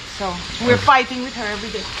loves it. So we're fighting with her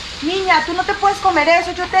every day. Niña, tú no te puedes comer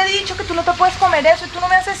eso. Yo te he dicho que tú no te puedes comer eso y tú no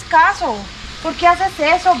me haces caso. ¿Por qué haces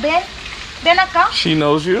eso? Ven, ven acá. She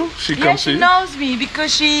knows you? She comes she knows me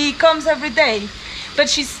because she comes every day. But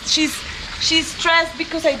she's stressed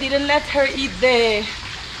because I didn't let her eat the...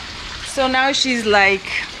 So now she's like,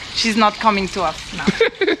 she's not coming to us now.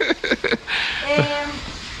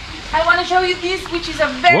 I want to show you this, which is a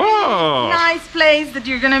very nice place that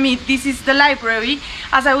you're gonna meet. This is the library.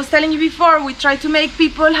 As I was telling you before, we try to make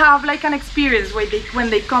people have like an experience when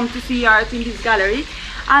they come to see art in this gallery.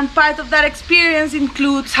 And part of that experience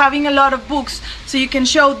includes having a lot of books, so you can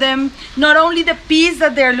show them not only the piece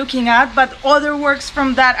that they're looking at, but other works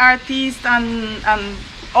from that artist and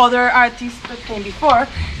other artists that came before.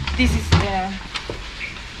 This is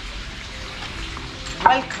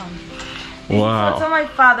welcome. Wow. It's also my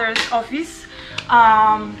father's office,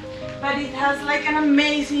 but it has like an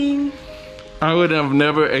amazing... I would have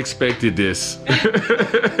never expected this.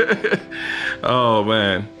 Oh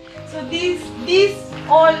man. So this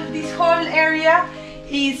whole area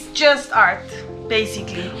is just art,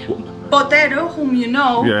 basically. Botero, whom you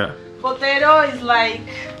know. Yeah. Botero is like...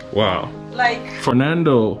 Wow. Like...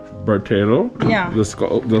 Fernando Botero. Yeah.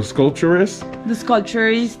 The sculpturist. The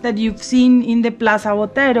sculpturist that you've seen in the Plaza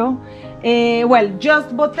Botero. Well, just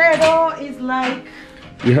Botero is like...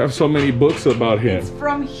 You have so many books about him. It's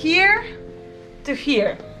from here to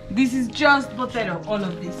here. This is just Botero, all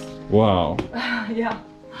of this. Wow. Yeah.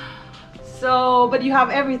 So, but you have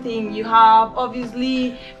everything. You have,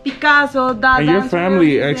 obviously, Picasso, that. And your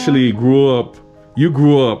family actually grew up, you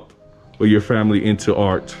grew up with your family into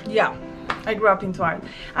art. Yeah, I grew up into art.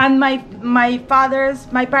 And my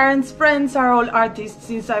parents' friends are all artists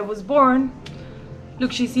since I was born.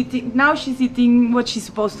 Look, she's eating, now she's eating what she's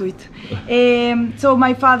supposed to eat. So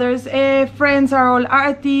my father's friends are all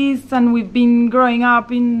artists, and we've been growing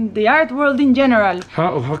up in the art world in general.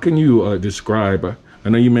 How can you describe, I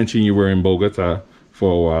know you mentioned you were in Bogota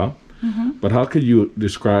for a while, but how could you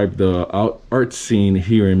describe the art scene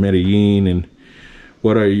here in Medellin, and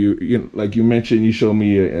what are you like you mentioned, you showed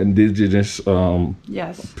me an indigenous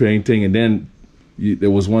painting, and then there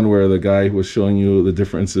was one where the guy was showing you the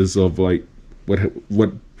differences of like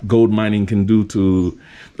what gold mining can do to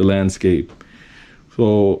the landscape.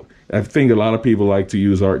 So I think a lot of people like to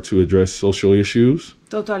use art to address social issues.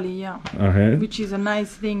 Totally, yeah. Which is a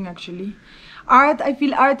nice thing, actually. Art, I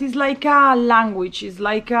feel art is like a language, it's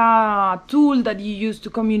like a tool that you use to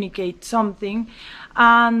communicate something.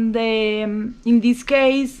 And in this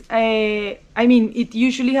case, I mean, it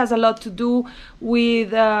usually has a lot to do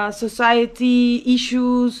with society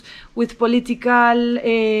issues, with political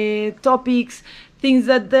topics, things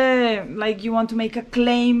that like you want to make a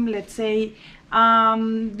claim, let's say.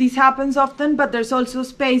 This happens often, but there's also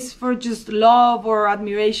space for just love or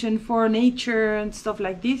admiration for nature and stuff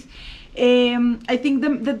like this. I think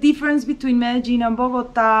the difference between Medellin and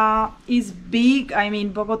Bogota is big. I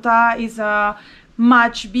mean, Bogota is a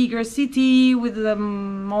much bigger city with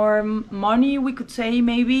more money, we could say,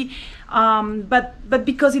 maybe, but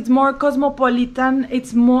because it's more cosmopolitan,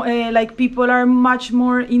 it's more like people are much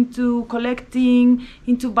more into collecting,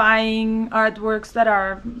 into buying artworks that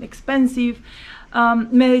are expensive.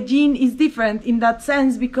 Medellin is different in that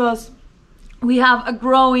sense because we have a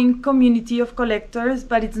growing community of collectors,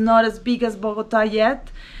 but it's not as big as Bogota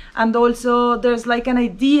yet. And also there's like an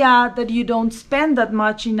idea that you don't spend that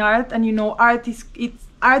much in art, and art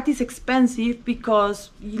is expensive because,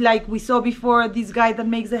 like we saw before, this guy that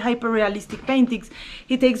makes the hyper-realistic paintings,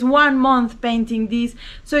 he takes 1 month painting this,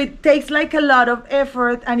 so it takes like a lot of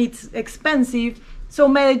effort and it's expensive. So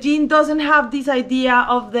Medellin doesn't have this idea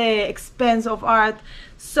of the expense of art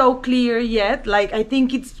so clear yet. Like, I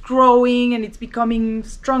think it's growing and it's becoming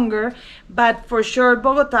stronger, but for sure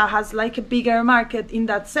Bogota has like a bigger market in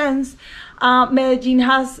that sense. Medellin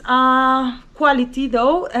has quality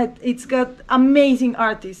though. It's got amazing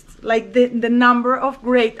artists. Like the number of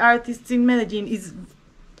great artists in Medellin is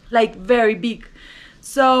like very big.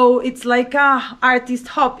 So it's like a artist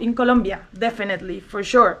hub in Colombia, definitely, for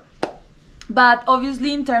sure. But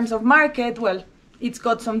obviously in terms of market, well, it's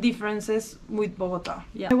got some differences with Bogota.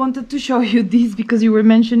 Yeah. I wanted to show you this because you were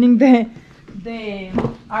mentioning the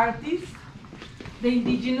artists, the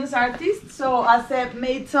indigenous artists. So Asep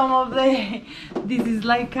made some of the, this is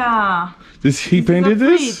like a... He painted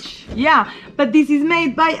this? Yeah, but this is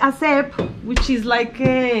made by Asep, which is like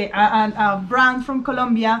a brand from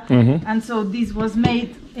Colombia. And so this was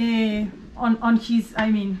made on his,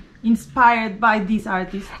 I mean, inspired by this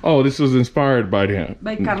artist. Oh, this was inspired by him.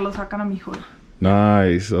 By Carlos Acanamijol.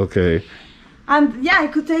 Nice, okay. And yeah,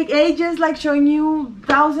 it could take ages, like showing you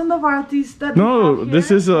thousands of artists that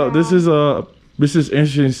this is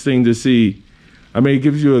interesting to see. I mean, it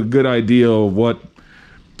gives you a good idea of what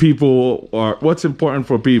people are, what's important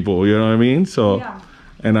for people, you know what I mean? So, yeah.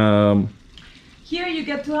 And here you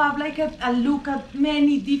get to have like a look at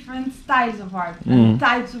many different styles of art and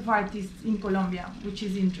types of artists in Colombia, which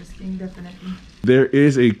is interesting, definitely. There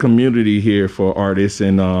is a community here for artists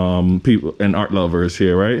and people and art lovers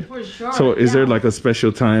here, right? For sure. So is there like a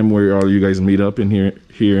special time where all you guys meet up in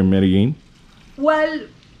here in Medellin? Well,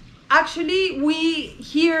 actually, we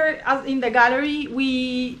here in the gallery,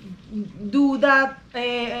 we do that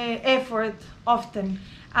effort often.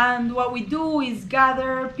 And what we do is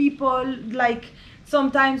gather people, like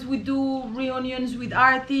sometimes we do reunions with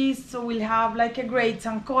artists, so we'll have like a great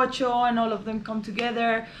sancocho and all of them come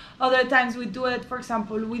together. Other times we do it, for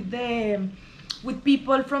example, with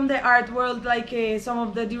people from the art world, like some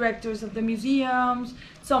of the directors of the museums,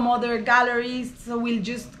 some other galleries, so we'll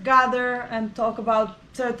just gather and talk about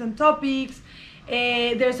certain topics.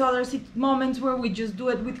 There's other moments where we just do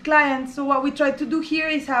it with clients. So what we try to do here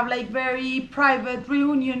is have like very private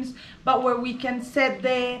reunions, but where we can set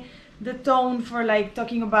the tone for like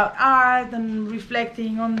talking about art and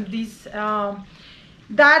reflecting on this,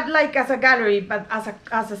 that like as a gallery, but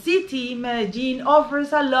as a city, Medellin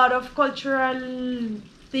offers a lot of cultural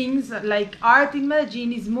things. Like art in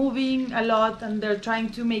Medellin is moving a lot, and they're trying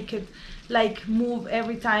to make it like move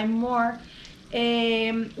every time more.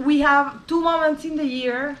 We have 2 moments in the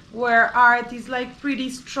year where art is like pretty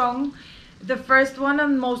strong. The first one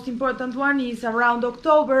and most important one is around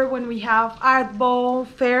October, when we have Art Bow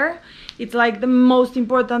Fair. It's like the most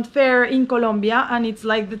important fair in Colombia, and it's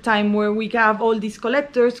like the time where we have all these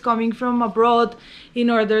collectors coming from abroad in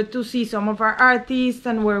order to see some of our artists,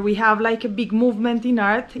 and where we have like a big movement in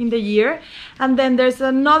art in the year. And then there's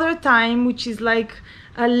another time which is like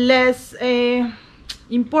a less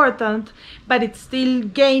important, but it's still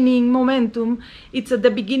gaining momentum. It's at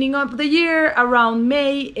the beginning of the year, around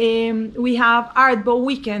May. We have Art Bow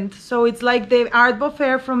Weekend, so it's like the Art Bow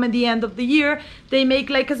Fair from the end of the year. They make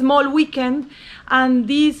like a small weekend, and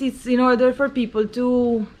this is in order for people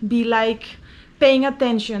to be like paying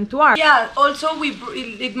attention to art. Yeah, also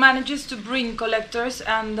it manages to bring collectors,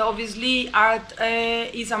 and obviously art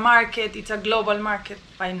is a market, it's a global market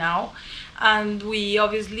by now. And we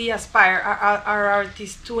obviously aspire our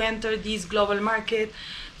artists to enter this global market.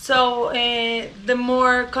 So the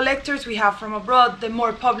more collectors we have from abroad, the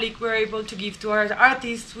more public we're able to give to our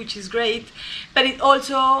artists, which is great. But it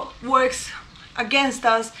also works against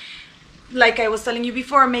us, like I was telling you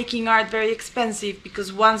before, making art very expensive,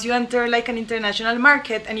 because once you enter like an international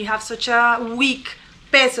market and you have such a weak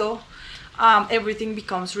peso, everything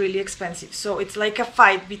becomes really expensive. So it's like a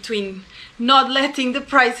fight between not letting the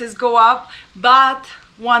prices go up, but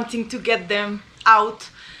wanting to get them out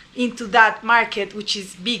into that market, which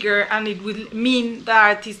is bigger, and it will mean the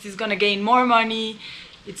artist is gonna gain more money.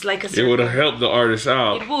 It's like a circle. It would have helped the artist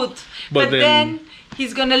out. It would, but then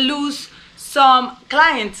he's gonna lose some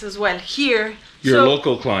clients as well here. Your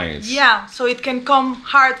local clients. Yeah, so it can come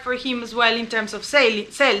hard for him as well in terms of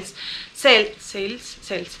sales.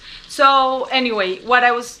 So anyway, what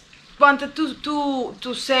I wanted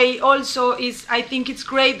to say also is, I think it's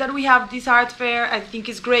great that we have this art fair. I think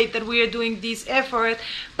it's great that we are doing this effort,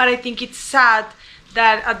 but I think it's sad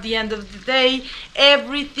that at the end of the day,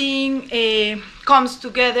 everything comes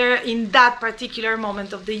together in that particular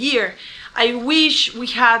moment of the year. I wish we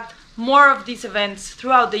had more of these events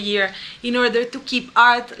throughout the year in order to keep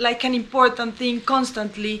art like an important thing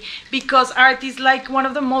constantly, because art is like one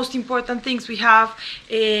of the most important things we have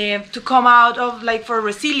to come out of, like for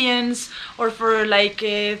resilience or for like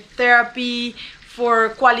therapy, for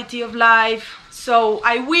quality of life. So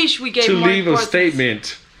I wish we gave more leave importance. A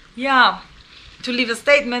statement. Yeah, to leave a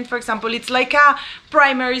statement, for example, it's like a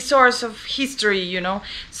primary source of history, you know.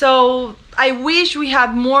 So I wish we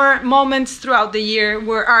had more moments throughout the year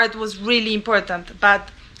where art was really important, but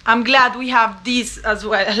I'm glad we have this as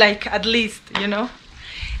well, like at least, you know.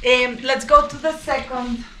 Let's go to the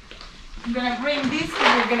second I'm gonna bring this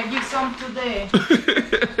and we're gonna give some to the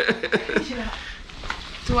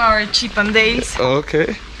to our Chip and Dales.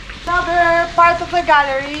 Okay. Another part of the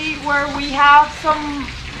gallery where we have some.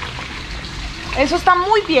 Eso está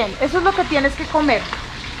muy bien. Eso es lo que tienes que comer.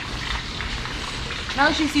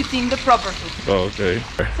 Now she's eating the proper food. Okay.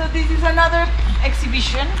 So this is another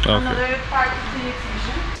exhibition. Okay. Another part of the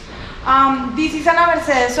exhibition. This is Ana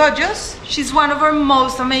Mercedes Hoyos. She's one of our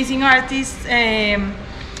most amazing artists.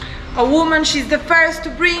 A woman. She's the first to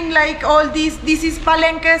bring like all these. This is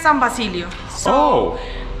Palenque San Basilio. So,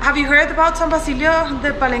 have you heard about San Basilio,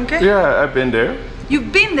 the Palenque? Yeah, I've been there.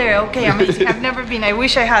 You've been there? Okay, amazing. I've never been. I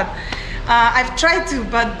wish I had. I've tried to,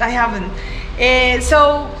 but I haven't.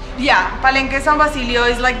 So, yeah, Palenque San Basilio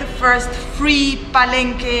is like the first free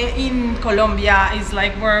palenque in Colombia. It's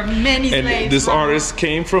like where many slaves. And this artist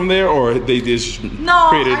came from there, or they just created?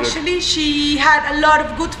 No, actually, she had a lot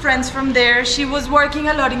of good friends from there. She was working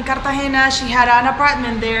a lot in Cartagena. She had an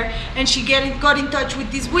apartment there, and she got in touch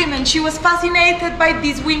with these women. She was fascinated by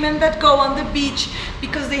these women that go on the beach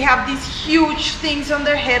because they have these huge things on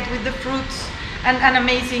their head with the fruits. And an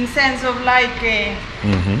amazing sense of like,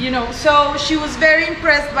 you know, so she was very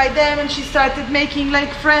impressed by them and she started making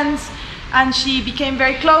like friends and she became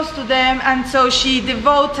very close to them, and so she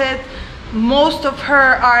devoted most of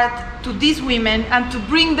her art to these women and to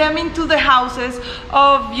bring them into the houses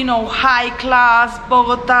of, you know, high class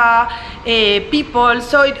Bogota people.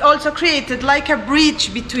 So it also created like a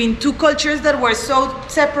bridge between two cultures that were so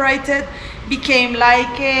separated, became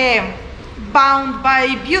like bound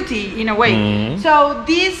by beauty in a way. So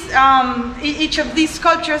this, each of these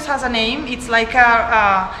sculptures has a name. It's like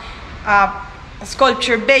a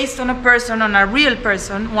sculpture based on a person, on a real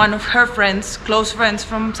person, one of her friends, close friends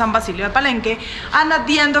from San Basilio de Palenque. And at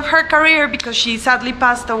the end of her career, because she sadly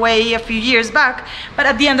passed away a few years back, but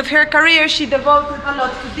at the end of her career she devoted a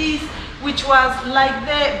lot to this, which was like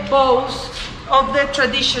the bows of the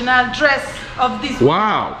traditional dress of this.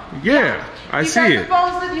 Wow, yeah. I see it. These are the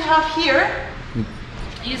bows that you have here.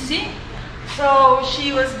 You see? So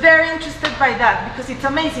she was very interested by that because it's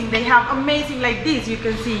amazing. They have amazing like this, you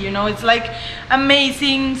can see, you know, it's like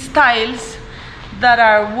amazing styles that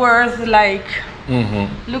are worth like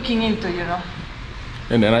looking into, you know.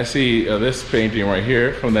 And then I see this painting right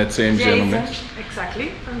here from that same gentleman.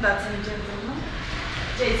 Exactly, from that same gentleman.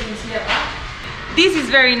 Jason Sierra. This is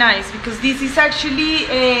very nice because this is actually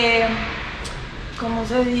como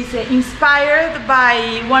se dice, inspired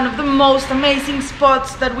by one of the most amazing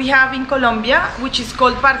spots that we have in Colombia, which is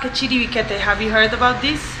called Parque Chiribiquete. Have you heard about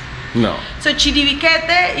this? No. So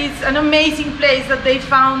Chiribiquete is an amazing place that they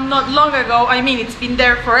found not long ago. I mean, it's been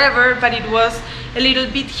there forever, but it was a little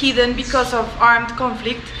bit hidden because of armed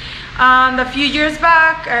conflict. And a few years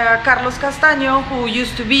back, Carlos Castaño, who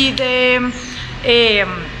used to be the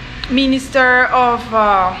minister of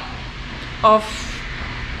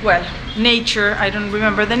well, nature, I don't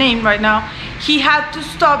remember the name right now, he had to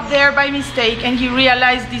stop there by mistake, and he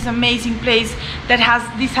realized this amazing place that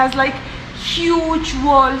has like huge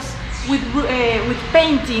walls with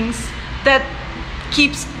paintings that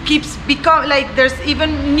keeps become like, there's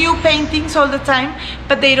even new paintings all the time,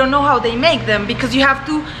 but they don't know how they make them because you have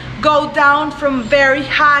to go down from very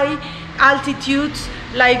high altitudes,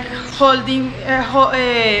 like holding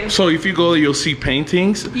so if you go there you'll see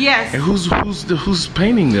paintings. Yes. And who's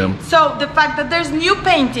painting them? So the fact that there's new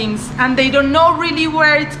paintings and they don't know really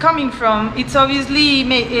where it's coming from, it's obviously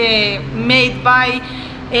made by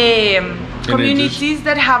communities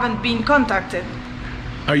that haven't been contacted.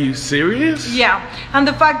 Are you serious? Yeah, and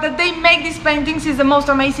the fact that they make these paintings is the most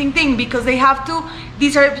amazing thing because they have to,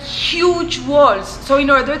 these are huge walls, so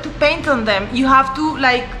in order to paint on them you have to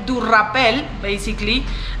like do rappel basically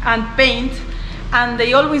and paint, and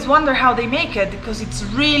they always wonder how they make it because it's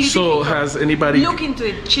really difficult. Has anybody look into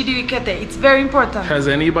it? Chiribiquete, it's very important. Has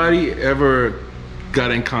anybody ever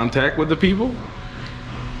got in contact with the people?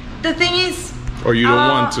 The thing is, or you don't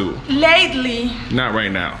want to? Lately, not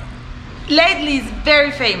right now. Lately it's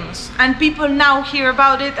very famous and people now hear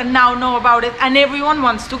about it and now know about it and everyone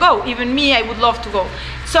wants to go. Even me, I would love to go.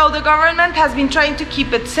 So the government has been trying to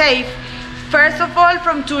keep it safe, first of all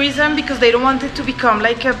from tourism because they don't want it to become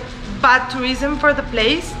like a bad tourism for the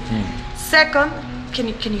place. Second, can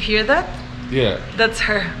you hear that? Yeah. That's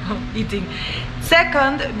her eating.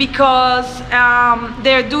 Second, because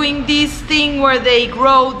they're doing this thing where they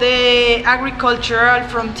grow the agricultural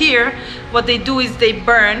frontier. What they do is they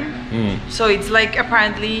burn. So it's like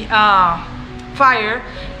apparently fire,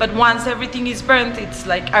 but once everything is burnt, it's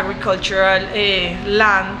like agricultural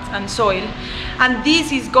land and soil. And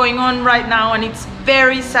this is going on right now, and it's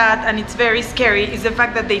very sad and it's very scary, is the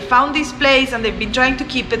fact that they found this place and they've been trying to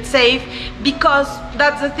keep it safe, because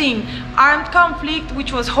that's the thing, armed conflict,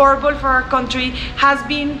 which was horrible for our country, has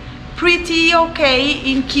been pretty okay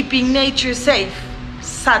in keeping nature safe,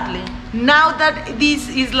 sadly. Now that this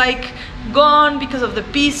is like gone because of the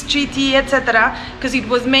peace treaty, etc., because it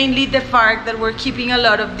was mainly the FARC that were keeping a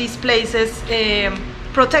lot of these places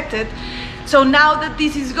protected. So now that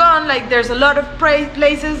this is gone, like there's a lot of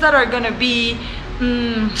places that are gonna be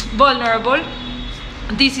vulnerable.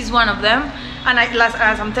 This is one of them. And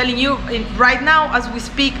as I'm telling you, right now, as we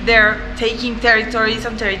speak, they're taking territories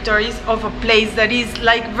and territories of a place that is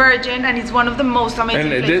like virgin, and it's one of the most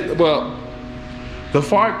amazing places. Well, the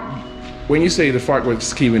FARC, when you say the FARC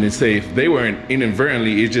was keeping it safe, they weren't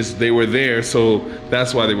inadvertently, it's just they were there, so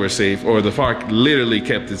that's why they were safe, or the FARC literally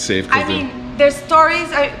kept it safe. I mean, there's stories,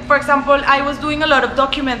 for example, I was doing a lot of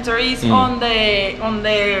documentaries on the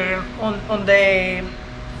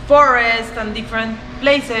forest and different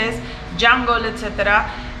places, jungle, etc.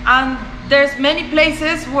 And there's many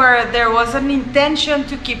places where there was an intention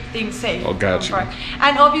to keep things safe. Oh, gotcha.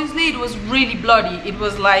 And obviously it was really bloody. It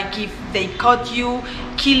was like if they caught you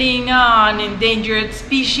killing an endangered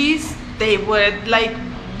species, they would like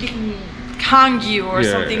hang you or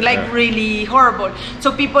something, like really horrible.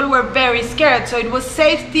 So people were very scared. So it was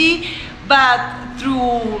safety, but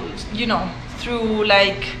through, you know, through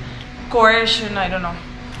like coercion, I don't know.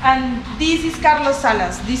 And this is Carlos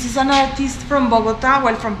Salas. This is an artist from Bogota,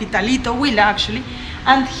 well, from Pitalito, Huila actually.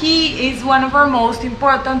 And he is one of our most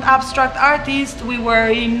important abstract artists. We were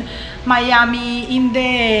in Miami,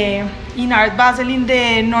 in Art Basel, in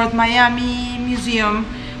the North Miami Museum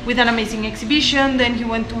with an amazing exhibition. Then he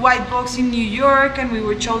went to White Box in New York, and we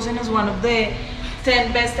were chosen as one of the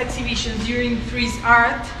 10 best exhibitions during Freeze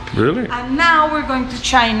Art. Really? And now we're going to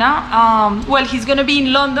China. Well, he's going to be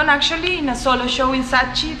in London actually in a solo show in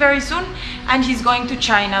Saatchi very soon, and he's going to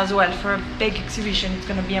China as well for a big exhibition. It's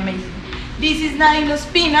going to be amazing. This is Danilo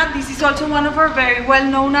Spina. This is also one of our very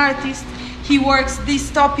well-known artists. He works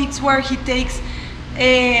these topics where he takes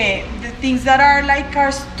the things that are like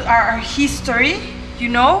our history, you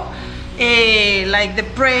know, like the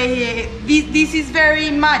prey. This is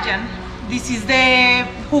very Mayan. This is the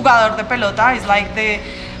jugador de pelota. It's like the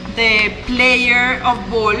player of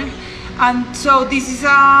ball. And so this is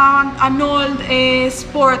an old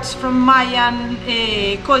sports from Mayan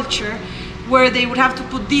culture, where they would have to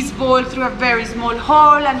put this ball through a very small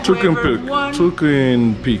hole, and whoever won...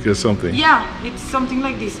 Binkybbq or something. Yeah, it's something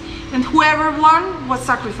like this. And whoever won was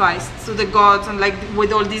sacrificed to the gods, and like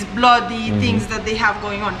with all these bloody things that they have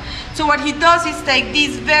going on. So what he does is take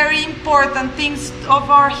these very important things of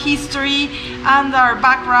our history and our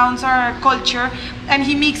backgrounds, our culture, and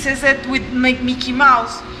he mixes it with Mickey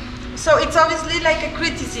Mouse. So it's obviously like a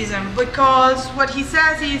criticism, because what he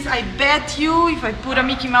says is, I bet you if I put a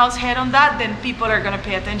Mickey Mouse head on that, then people are gonna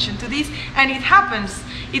pay attention to this, and it happens.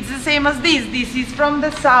 It's the same as this. This is from the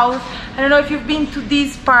south. I don't know if you've been to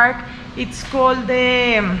this park. It's called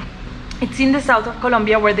it's in the south of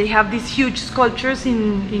Colombia, where they have these huge sculptures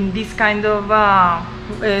in this kind of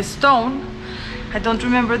stone. I don't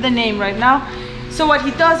remember the name right now. So what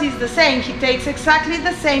he does is the same. He takes exactly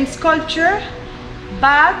the same sculpture,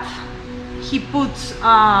 but he puts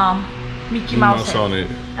Mickey Mouse on it,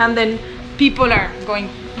 and then people are going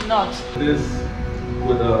nuts. This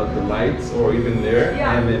with the lights, or even there,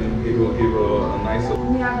 and then it will give a nice.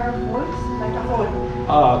 We have our falls, like a fall.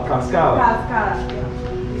 Cascada. Cascada.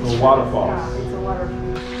 Yeah. So waterfalls. Yeah, it's a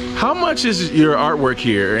waterfall. How much is your artwork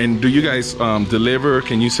here, and do you guys deliver?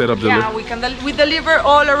 Can you set up delivery? Yeah, we deliver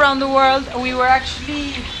all around the world.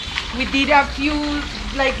 We did a few.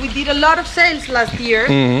 Like we did a lot of sales last year,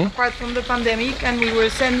 apart from the pandemic, and we were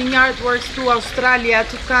sending artworks to Australia,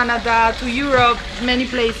 to Canada, to Europe, many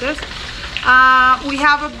places. We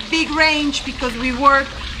have a big range because we work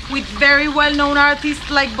with very well-known artists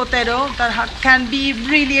like Botero that can be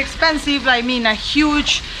really expensive. I mean, a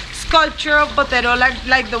huge sculpture of Botero,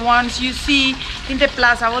 like the ones you see in the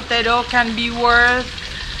Plaza Botero, can be worth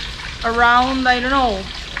around, I don't know,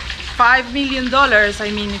 $5 million.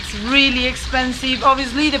 I mean, it's really expensive.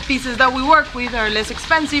 Obviously, the pieces that we work with are less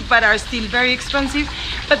expensive, but are still very expensive.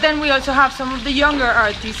 But then we also have some of the younger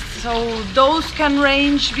artists. So those can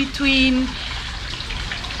range between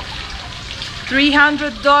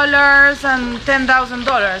 $300 and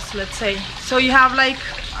 $10,000, let's say. So you have like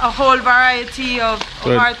a whole variety of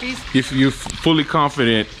artists. If you're fully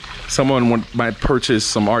confident, someone might purchase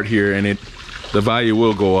some art here, and the value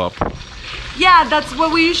will go up. yeah, that's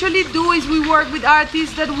what we usually do. Is we work with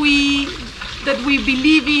artists that we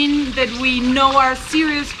believe in, that we know are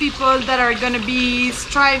serious people, that are going to be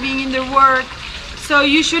striving in their work. So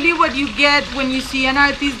usually what you get when you see an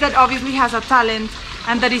artist that obviously has a talent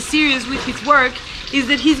and that is serious with his work is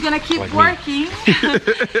that he's going to keep working.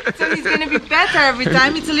 So he's going to be better every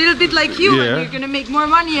time. It's a little bit like you, and you're going to make more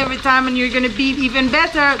money every time, and you're going to be even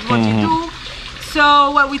better at what you do.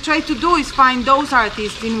 So what we try to do is find those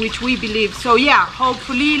artists in which we believe. So yeah,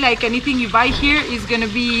 hopefully, like anything you buy here is going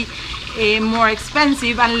to be more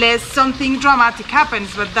expensive unless something dramatic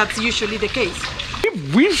happens, but that's usually the case.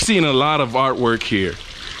 We've seen a lot of artwork here,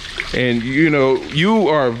 and you know, you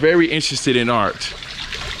are very interested in art,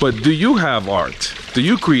 but do you have art? Do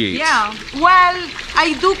you create? Yeah, well,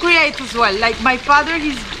 I do create as well. Like my father,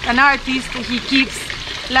 he's an artist. He keeps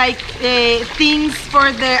like things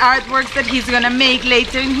for the artworks that he's gonna make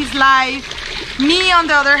later in his life. Me, on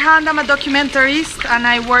the other hand, I'm a documentarist, and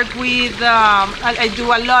I work with, I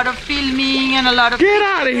do a lot of filming and a lot of... Get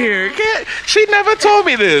out of here! She never told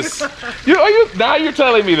me this! Now you're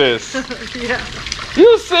telling me this! Yeah.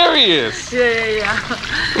 You serious? Yeah.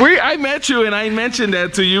 I met you and I mentioned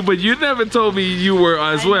that to you, but you never told me you were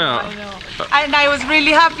as well. I know. And I was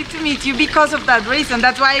really happy to meet you because of that reason.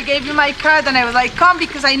 That's why I gave you my card, and I was like, come,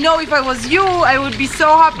 because I know if I was you, I would be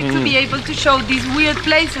so happy to be able to show these weird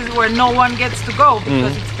places where no one gets to go,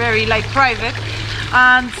 because it's very like private.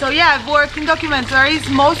 And so yeah, I've worked in documentaries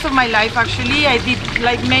most of my life actually. I did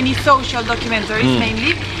like many social documentaries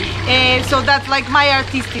mainly. So that's like my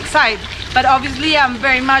artistic side. But obviously I'm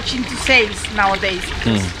very much into sales nowadays.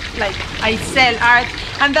 Like I sell art,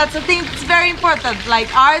 and that's the thing that's very important. Like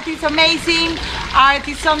art is amazing. Art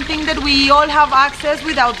is something that we all have access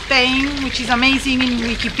without paying, which is amazing in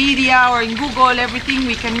Wikipedia or in Google. Everything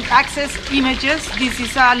we can access images. This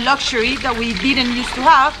is a luxury that we didn't used to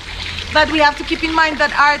have. But we have to keep in mind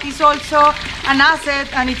that art is also an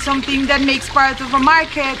asset, and it's something that makes part of a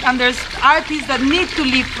market, and there's artists that need to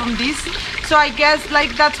live from this. So I guess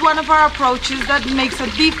like that's one of our approaches that makes a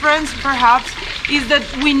difference perhaps, is that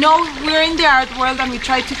we know we're in the art world and we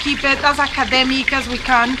try to keep it as academic as we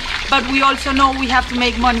can, but we also know we have to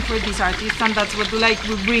make money for these artists, and that's what like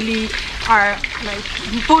we really are like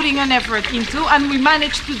putting an effort into, and we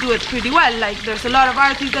manage to do it pretty well. Like there's a lot of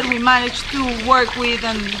artists that we manage to work with,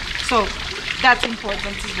 and so that's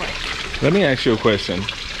important as well. Let me ask you a question.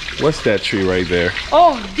 What's that tree right there?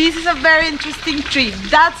 Oh, this is a very interesting tree.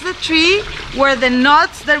 That's the tree where the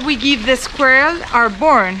nuts that we give the squirrel are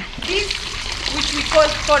born. This, which we call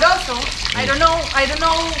corozo, I don't know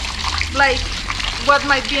like what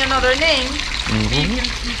might be another name.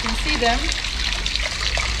 You can see them.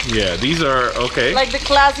 Yeah, these are okay. Like the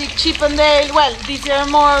classic Chippendale. Well, these are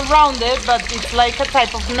more rounded, but it's like a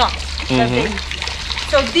type of nut.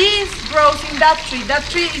 So this grows in that tree. That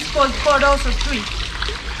tree is called corozo tree.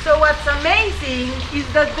 So what's amazing is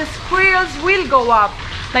that the squirrels will go up.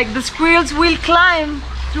 Like the squirrels will climb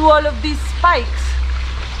through all of these spikes.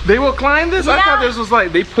 They will climb this? Yeah. I thought this was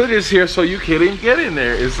like, they put this here so you can't get in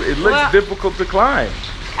there. It looks difficult to climb.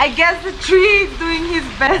 I guess the tree is doing its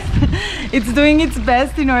best. It's doing its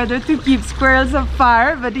best in order to keep squirrels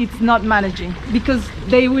afar, but it's not managing, because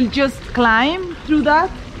they will just climb through that.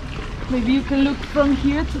 Maybe you can look from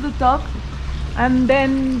here to the top, and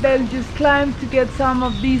then they'll just climb to get some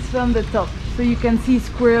of these from the top. So you can see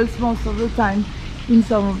squirrels most of the time in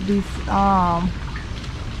some of these.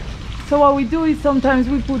 So what we do is sometimes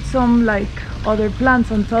we put some like other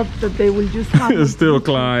plants on top that they will just still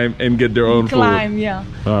climb and get their own climb, food. Yeah.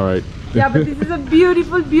 All right. Yeah, but this is a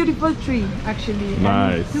beautiful, beautiful tree actually.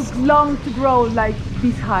 Nice. And it took long to grow like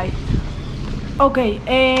this height. Okay,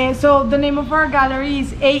 so the name of our gallery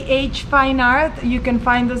is AH Fine Art. You can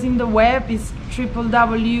find us in the web. It's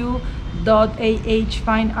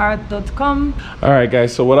www.ahfineart.com. All right,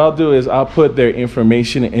 guys. So what I'll do is I'll put their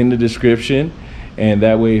information in the description, and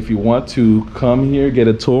that way, if you want to come here, get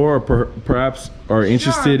a tour, or perhaps are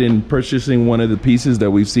interested in purchasing one of the pieces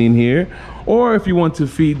that we've seen here, or if you want to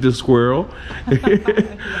feed the squirrel,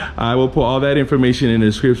 I will put all that information in the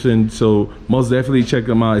description. So most definitely check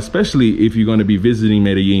them out, especially if you're going to be visiting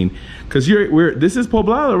Medellin, because this is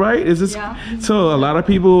Poblado, right? Is this? Yeah. So a lot of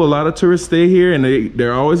people, a lot of tourists stay here, and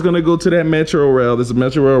they're always going to go to that metro rail. There's a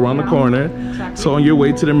metro rail around the corner. Exactly. So on your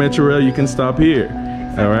way to the metro rail, you can stop here.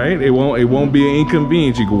 All right, it won't be an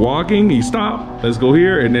inconvenience. You go walking, you stop, let's go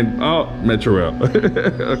here, and then metro rail.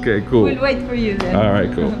 Okay, cool. We'll wait for you then. All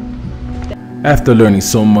right, cool. After learning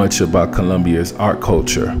so much about Colombia's art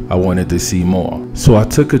culture, I wanted to see more. So I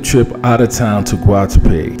took a trip out of town to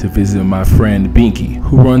Guatapé to visit my friend Binky,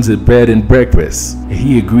 who runs a bed and breakfast. And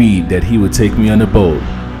he agreed that he would take me on a boat.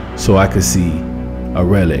 so I could see a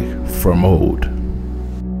relic from old.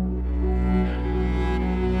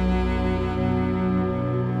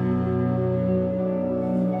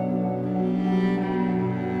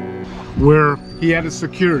 Where he had his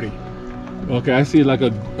security. Okay, I see like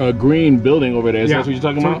a green building over there. Is that what you're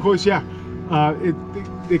talking about? Of course, yeah.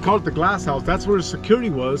 They call it the glass house. That's where the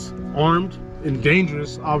security was, armed and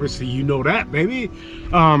dangerous. Obviously, you know that, baby.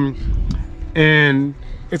 And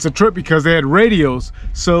it's a trip because they had radios.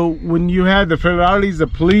 So when you had the federales, the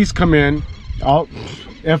police come in, all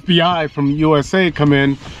FBI from USA come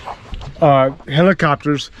in,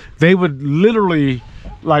 helicopters, they would literally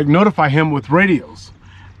like notify him with radios.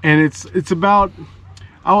 And it's about,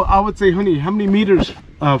 I would say, honey, how many meters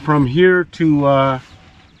from here to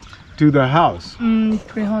the house?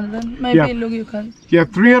 300. Maybe Yeah. look, you can. Yeah,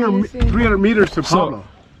 300 meters to Pablo.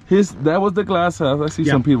 That was the glass house. I see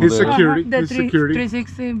Yeah, some people his there. security. The His security.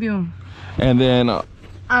 360 view. And then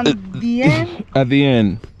And the end, at the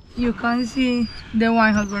end, you can see the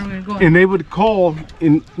White House where we're going. And they would call,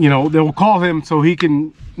 they will call him so he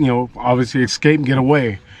can, obviously escape and get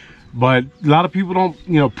away. But a lot of people don't,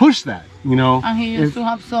 push that, And he used to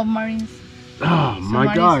have submarines. Oh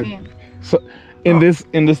my God. Here. so in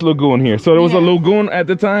this lagoon here. So there was a lagoon at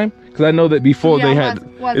the time, because I know that before Yeah, they had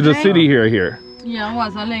was there's a there. city here. Yeah, it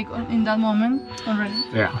was a lake in that moment already.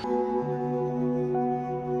 Yeah.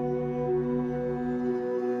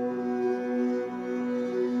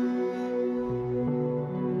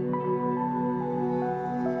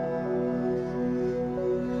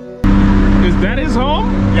 Is that his home?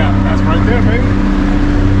 Yeah, that's right there, baby.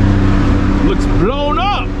 Looks blown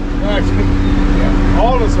up. Yeah,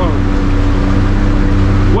 all his homes.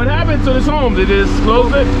 What happened to this home? Did they just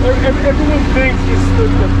close it? Everyone thinks it's the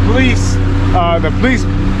police. The police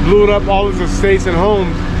blew up all his estates and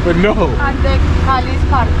homes, but no. And the Cali's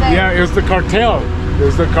cartel. Yeah, it was the cartel. It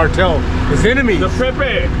was the cartel. His enemies. The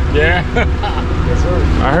Pepe. Yeah. Yes, sir.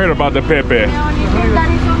 I heard about the Pepe.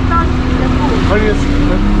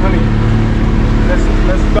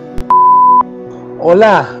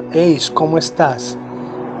 Hola, Ace, ¿cómo estás?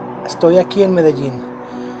 Estoy aquí en Medellín.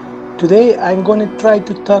 Today I'm going to try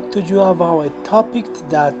to talk to you about a topic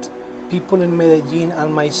that people in Medellin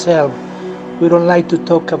and myself, we don't like to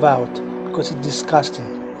talk about because it's disgusting.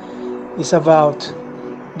 It's about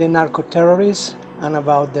the narco-terrorists and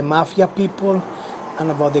about the mafia people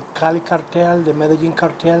and about the Cali Cartel, the Medellin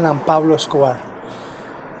Cartel, and Pablo Escobar.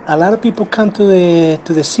 A lot of people come to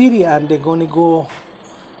the city and they're gonna go,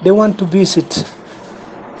 they want to visit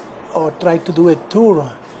or try to do a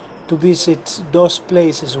tour to visit those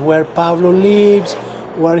places where Pablo lives,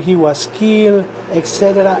 where he was killed,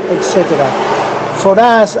 etc., etc. For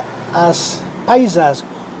us as paisas,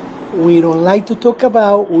 we don't like to talk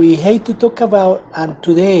about, we hate to talk about, and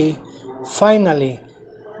today, finally,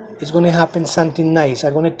 it's going to happen something nice.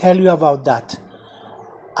 I'm going to tell you about that.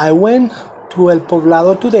 I went to El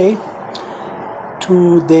Poblado today,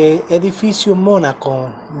 to the Edificio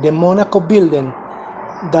Monaco, the Monaco building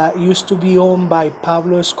that used to be owned by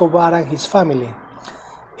Pablo Escobar and his family.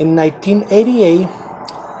 In 1988,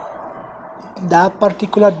 that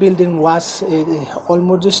particular building was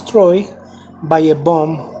almost destroyed by a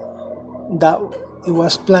bomb that it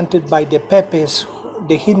was planted by the Pepes,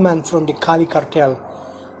 the hitman from the Cali Cartel.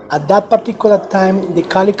 At that particular time, the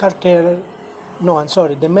Cali Cartel,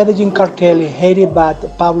 the Medellin Cartel, headed by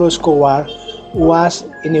Pablo Escobar, was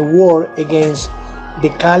in a war against the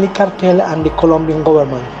Cali Cartel and the Colombian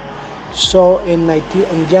government. So in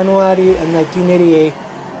January 1988,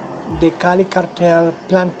 the Cali Cartel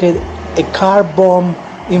planted a car bomb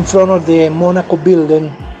in front of the Monaco building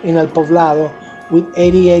in El Poblado with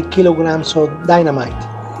 88 kilograms of dynamite.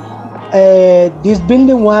 This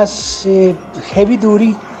building was heavy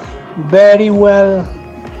duty, very well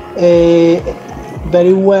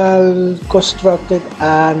constructed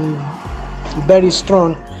and very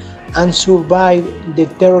strong, and survived the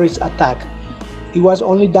terrorist attack. It was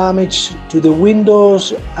only damage to the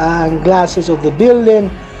windows and glasses of the building.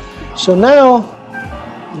 So now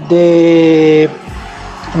the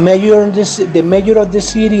mayor of the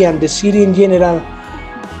city and the city in general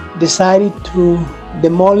decided to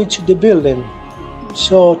demolish the building.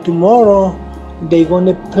 So tomorrow they're going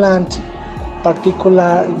to plant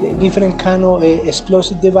different kind of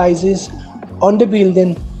explosive devices on the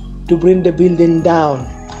building to bring the building down.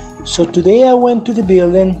 So today I went to the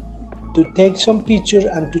building to take some pictures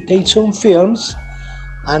and to take some films,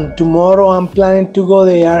 and tomorrow I'm planning to go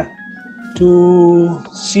there to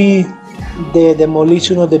see the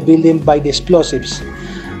demolition of the building by the explosives.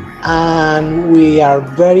 And we are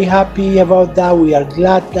very happy about that, we are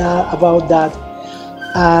glad about that,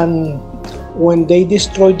 and when they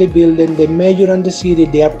destroyed the building, the mayor and the city,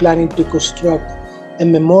 they are planning to construct a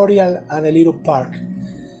memorial and a little park.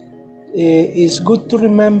 It's good to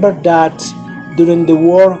remember that during the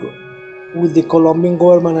war with the Colombian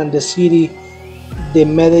government and the city, the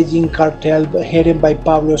Medellin Cartel, headed by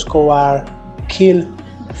Pablo Escobar, killed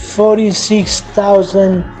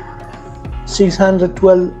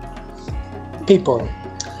 46,612 people.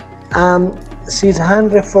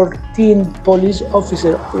 614 police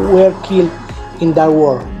officers were killed in that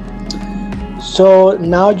war. So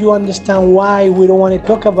now you understand why we don't want to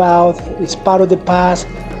talk about it's part of the past.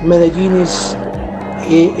 Medellin is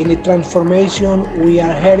in a transformation. We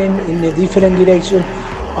are heading in a different direction,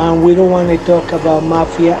 and we don't want to talk about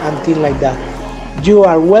mafia and things like that. You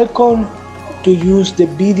are welcome to use the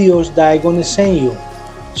videos that I'm going to send you.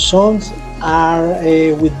 Some are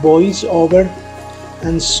with voice over,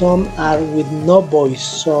 and some are with no voice.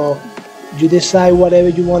 So you decide whatever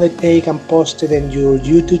you want to take and post it in your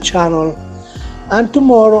YouTube channel. And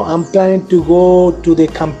tomorrow I'm planning to go to the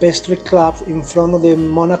Campestre Club in front of the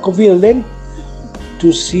Monaco building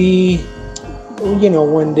to see, you know,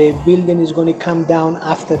 when the building is going to come down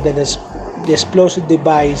after the explosive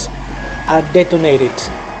device are detonated.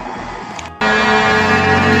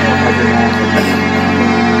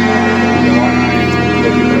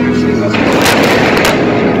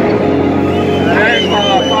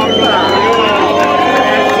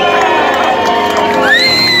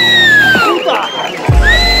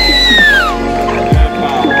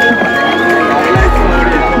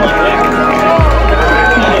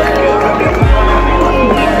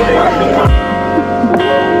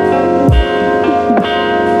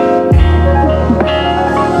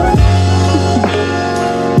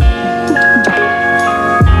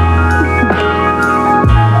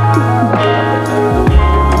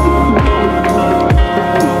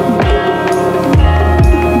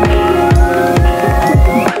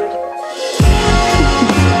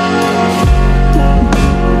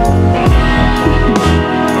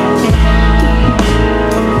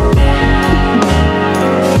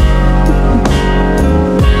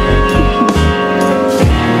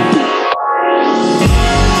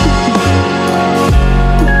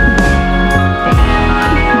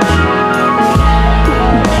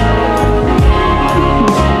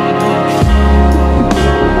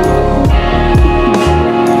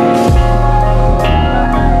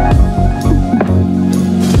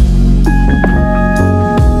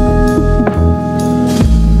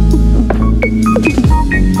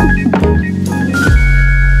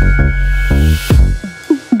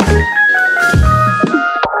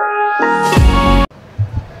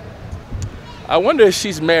 I wonder if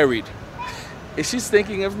she's married. Is she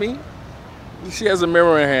thinking of me? She has a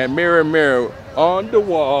mirror in her hand. Mirror, mirror on the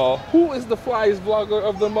wall. Who is the flyest vlogger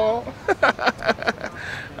of them all?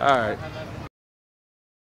 All right.